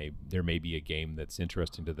conventions, and there may be a game that's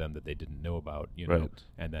interesting to them that they didn't know about, right.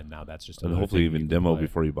 And then now that's just and hopefully even demo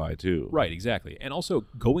before you buy too. Right, exactly. And also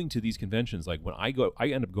going to these conventions, like when I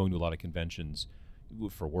end up going to a lot of conventions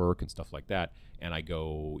for work and stuff like that, and I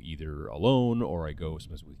go either alone or I go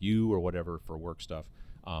sometimes with you or whatever for work stuff.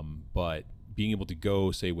 But being able to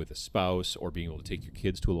go, say, with a spouse, or being able to take your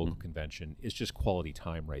kids to a local convention is just quality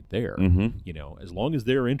time right there. As long as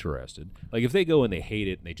they're interested. Like if they go and they hate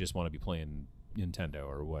it and they just want to be playing Nintendo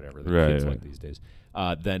or whatever the Right, kids right. like these days,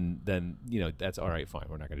 then that's all right, fine.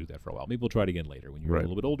 We're not going to do that for a while. Maybe we'll try it again later when you're Right. a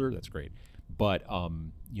little bit older. That's great. But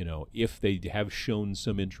if they have shown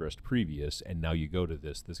some interest previous, and now you go to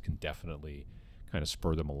this can definitely kind of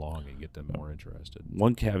spur them along and get them more interested.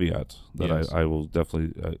 One caveat that Yes. I will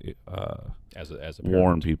definitely As a parent.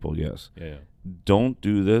 warn people, yes. Yeah. Don't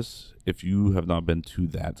do this if you have not been to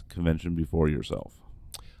that convention before yourself.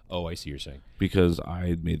 Oh, I see what you're saying. Because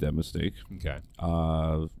I made that mistake. Okay.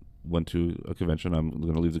 Went to a convention. I'm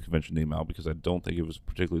going to leave the convention name out because I don't think it was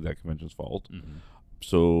particularly that convention's fault. Mm-hmm.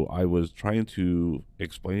 So I was trying to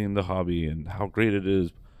explain the hobby and how great it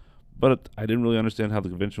is, but I didn't really understand how the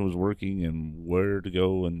convention was working and where to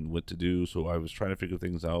go and what to do. So I was trying to figure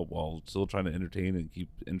things out while still trying to entertain and keep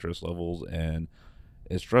interest levels. And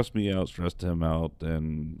it stressed me out, stressed him out,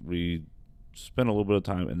 and we spent a little bit of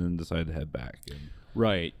time and then decided to head back. And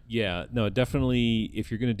Right. Yeah. No, definitely. If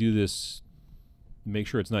you're going to do this, make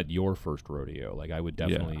sure it's not your first rodeo. Like I would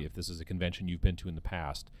definitely, if this is a convention you've been to in the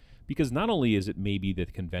past, because not only is it maybe that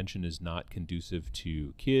the convention is not conducive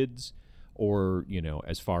to kids, or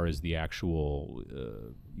as far as the actual,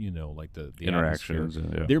 like the interactions.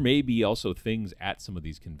 atmosphere, there may be also things at some of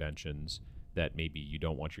these conventions that maybe you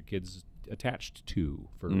don't want your kids attached to,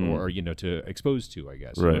 or to expose to. I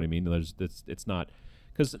guess you know what I mean. It's not.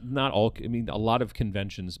 Because not all, a lot of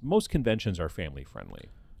conventions, most conventions are family friendly.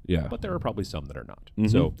 Yeah. But there are probably some that are not. Mm-hmm.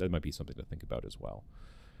 So that might be something to think about as well.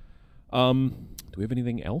 Do we have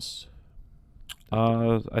anything else?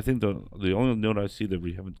 I think the only note I see that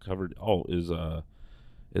we haven't covered is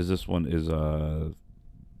this one is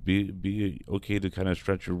be okay to kind of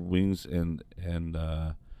stretch your wings and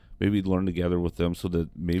maybe learn together with them, so that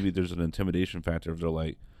maybe there's an intimidation factor if they're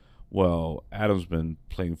like, well, Adam's been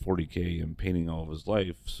playing 40K and painting all of his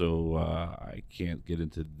life, so I can't get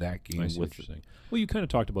into that game with it. Well, you kind of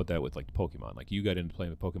talked about that with like Pokemon. Like you got into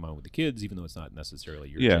playing with Pokemon with the kids, even though it's not necessarily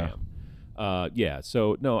your jam.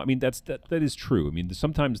 So no, that is true.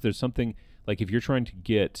 Sometimes there's something like if you're trying to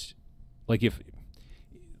get, like if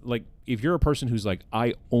you're a person who's like,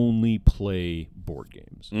 I only play board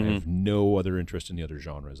games. Mm-hmm. I have no other interest in the other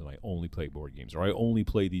genres, and I only play board games, or I only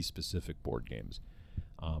play these specific board games.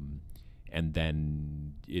 And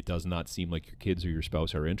then it does not seem like your kids or your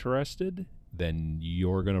spouse are interested, then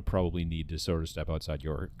you're going to probably need to sort of step outside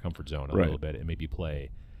your comfort zone a little bit and maybe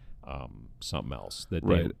play something else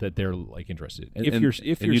that they're like interested in. If you're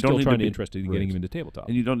still interested in getting them into tabletop.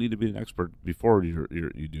 And you don't need to be an expert before you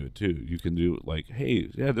do it too. You can do like,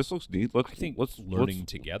 hey, yeah, this looks neat. Let's learning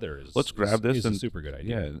together is let's grab this is and a super good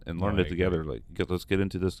idea. Yeah, and learn it together. Like let's get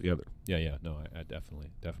into this together. Yeah. No, I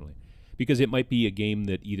definitely. Because it might be a game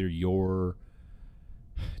that either you're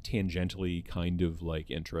tangentially kind of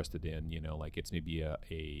like interested in, like it's maybe a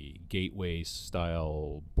gateway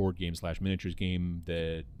style board game / miniatures game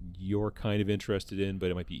that you're kind of interested in,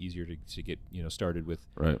 but it might be easier to get started with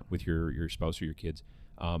your spouse or your kids,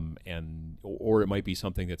 or it might be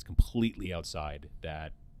something that's completely outside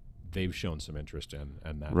that they've shown some interest in,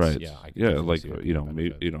 and that's like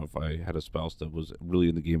maybe if I had a spouse that was really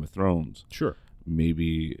into Game of Thrones, sure,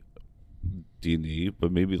 maybe D&D,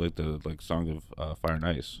 but maybe like Song of Fire and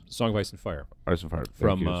Ice. Song of Ice and Fire. Ice and Fire.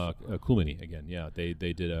 From Coolmini again. Yeah, they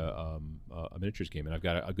did a miniatures game, and I've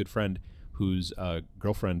got a good friend whose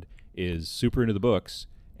girlfriend is super into the books,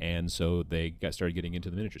 and so they started getting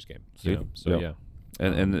into the miniatures game. Yeah.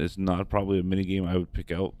 And it's not probably a mini game I would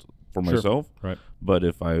pick out for myself, right? But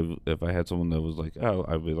if I had someone that was like, oh,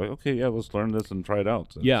 I'd be like, okay, yeah, let's learn this and try it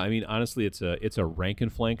out. So honestly, it's a rank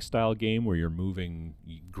and flank style game where you're moving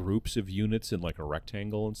groups of units in like a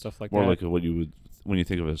rectangle and stuff like that. More like what you would when you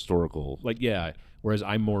think of historical. Whereas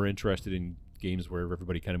I'm more interested in games where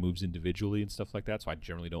everybody kind of moves individually and stuff like that. So I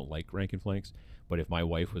generally don't like rank and flanks. But if my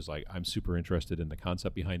wife was like, I'm super interested in the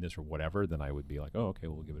concept behind this or whatever, then I would be like, oh, okay,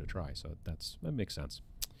 we'll give it a try. So that makes sense.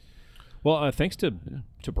 Well, thanks to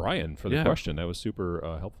Brian for the question. That was super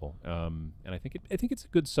helpful. And I think it's a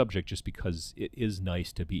good subject just because it is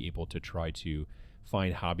nice to be able to try to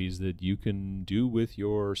find hobbies that you can do with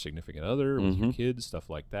your significant other, with your kids,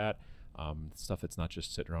 stuff like that. Stuff that's not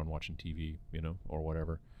just sitting around watching TV, or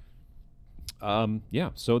whatever.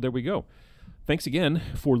 So there we go. Thanks again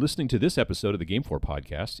for listening to this episode of the GameFor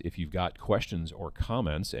Podcast. If you've got questions or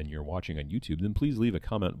comments and you're watching on YouTube, then please leave a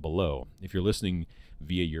comment below. If you're listening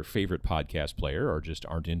via your favorite podcast player or just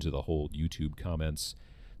aren't into the whole YouTube comments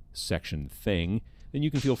section thing, then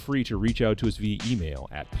you can feel free to reach out to us via email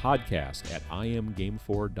at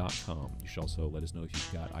podcast@imgamefor.com. You should also let us know if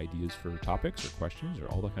you've got ideas for topics or questions or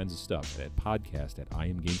all that kinds of stuff at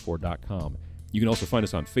podcast@imgamefor.com. You can also find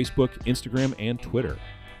us on Facebook, Instagram, and Twitter.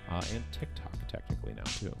 And TikTok, technically, now,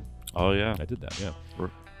 too. Oh yeah, I did that. Yeah.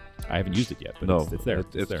 We're- I haven't used it yet, but No, it's there.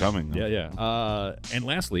 it's there. coming. Yeah, yeah. And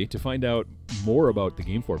lastly, to find out more about the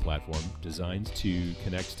GameFor platform designed to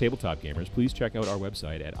connect tabletop gamers, please check out our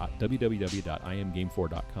website at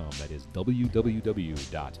www.iamgamefor.com. That is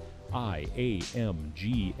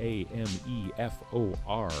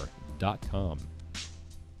www.iamgamefor.com.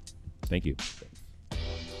 Thank you.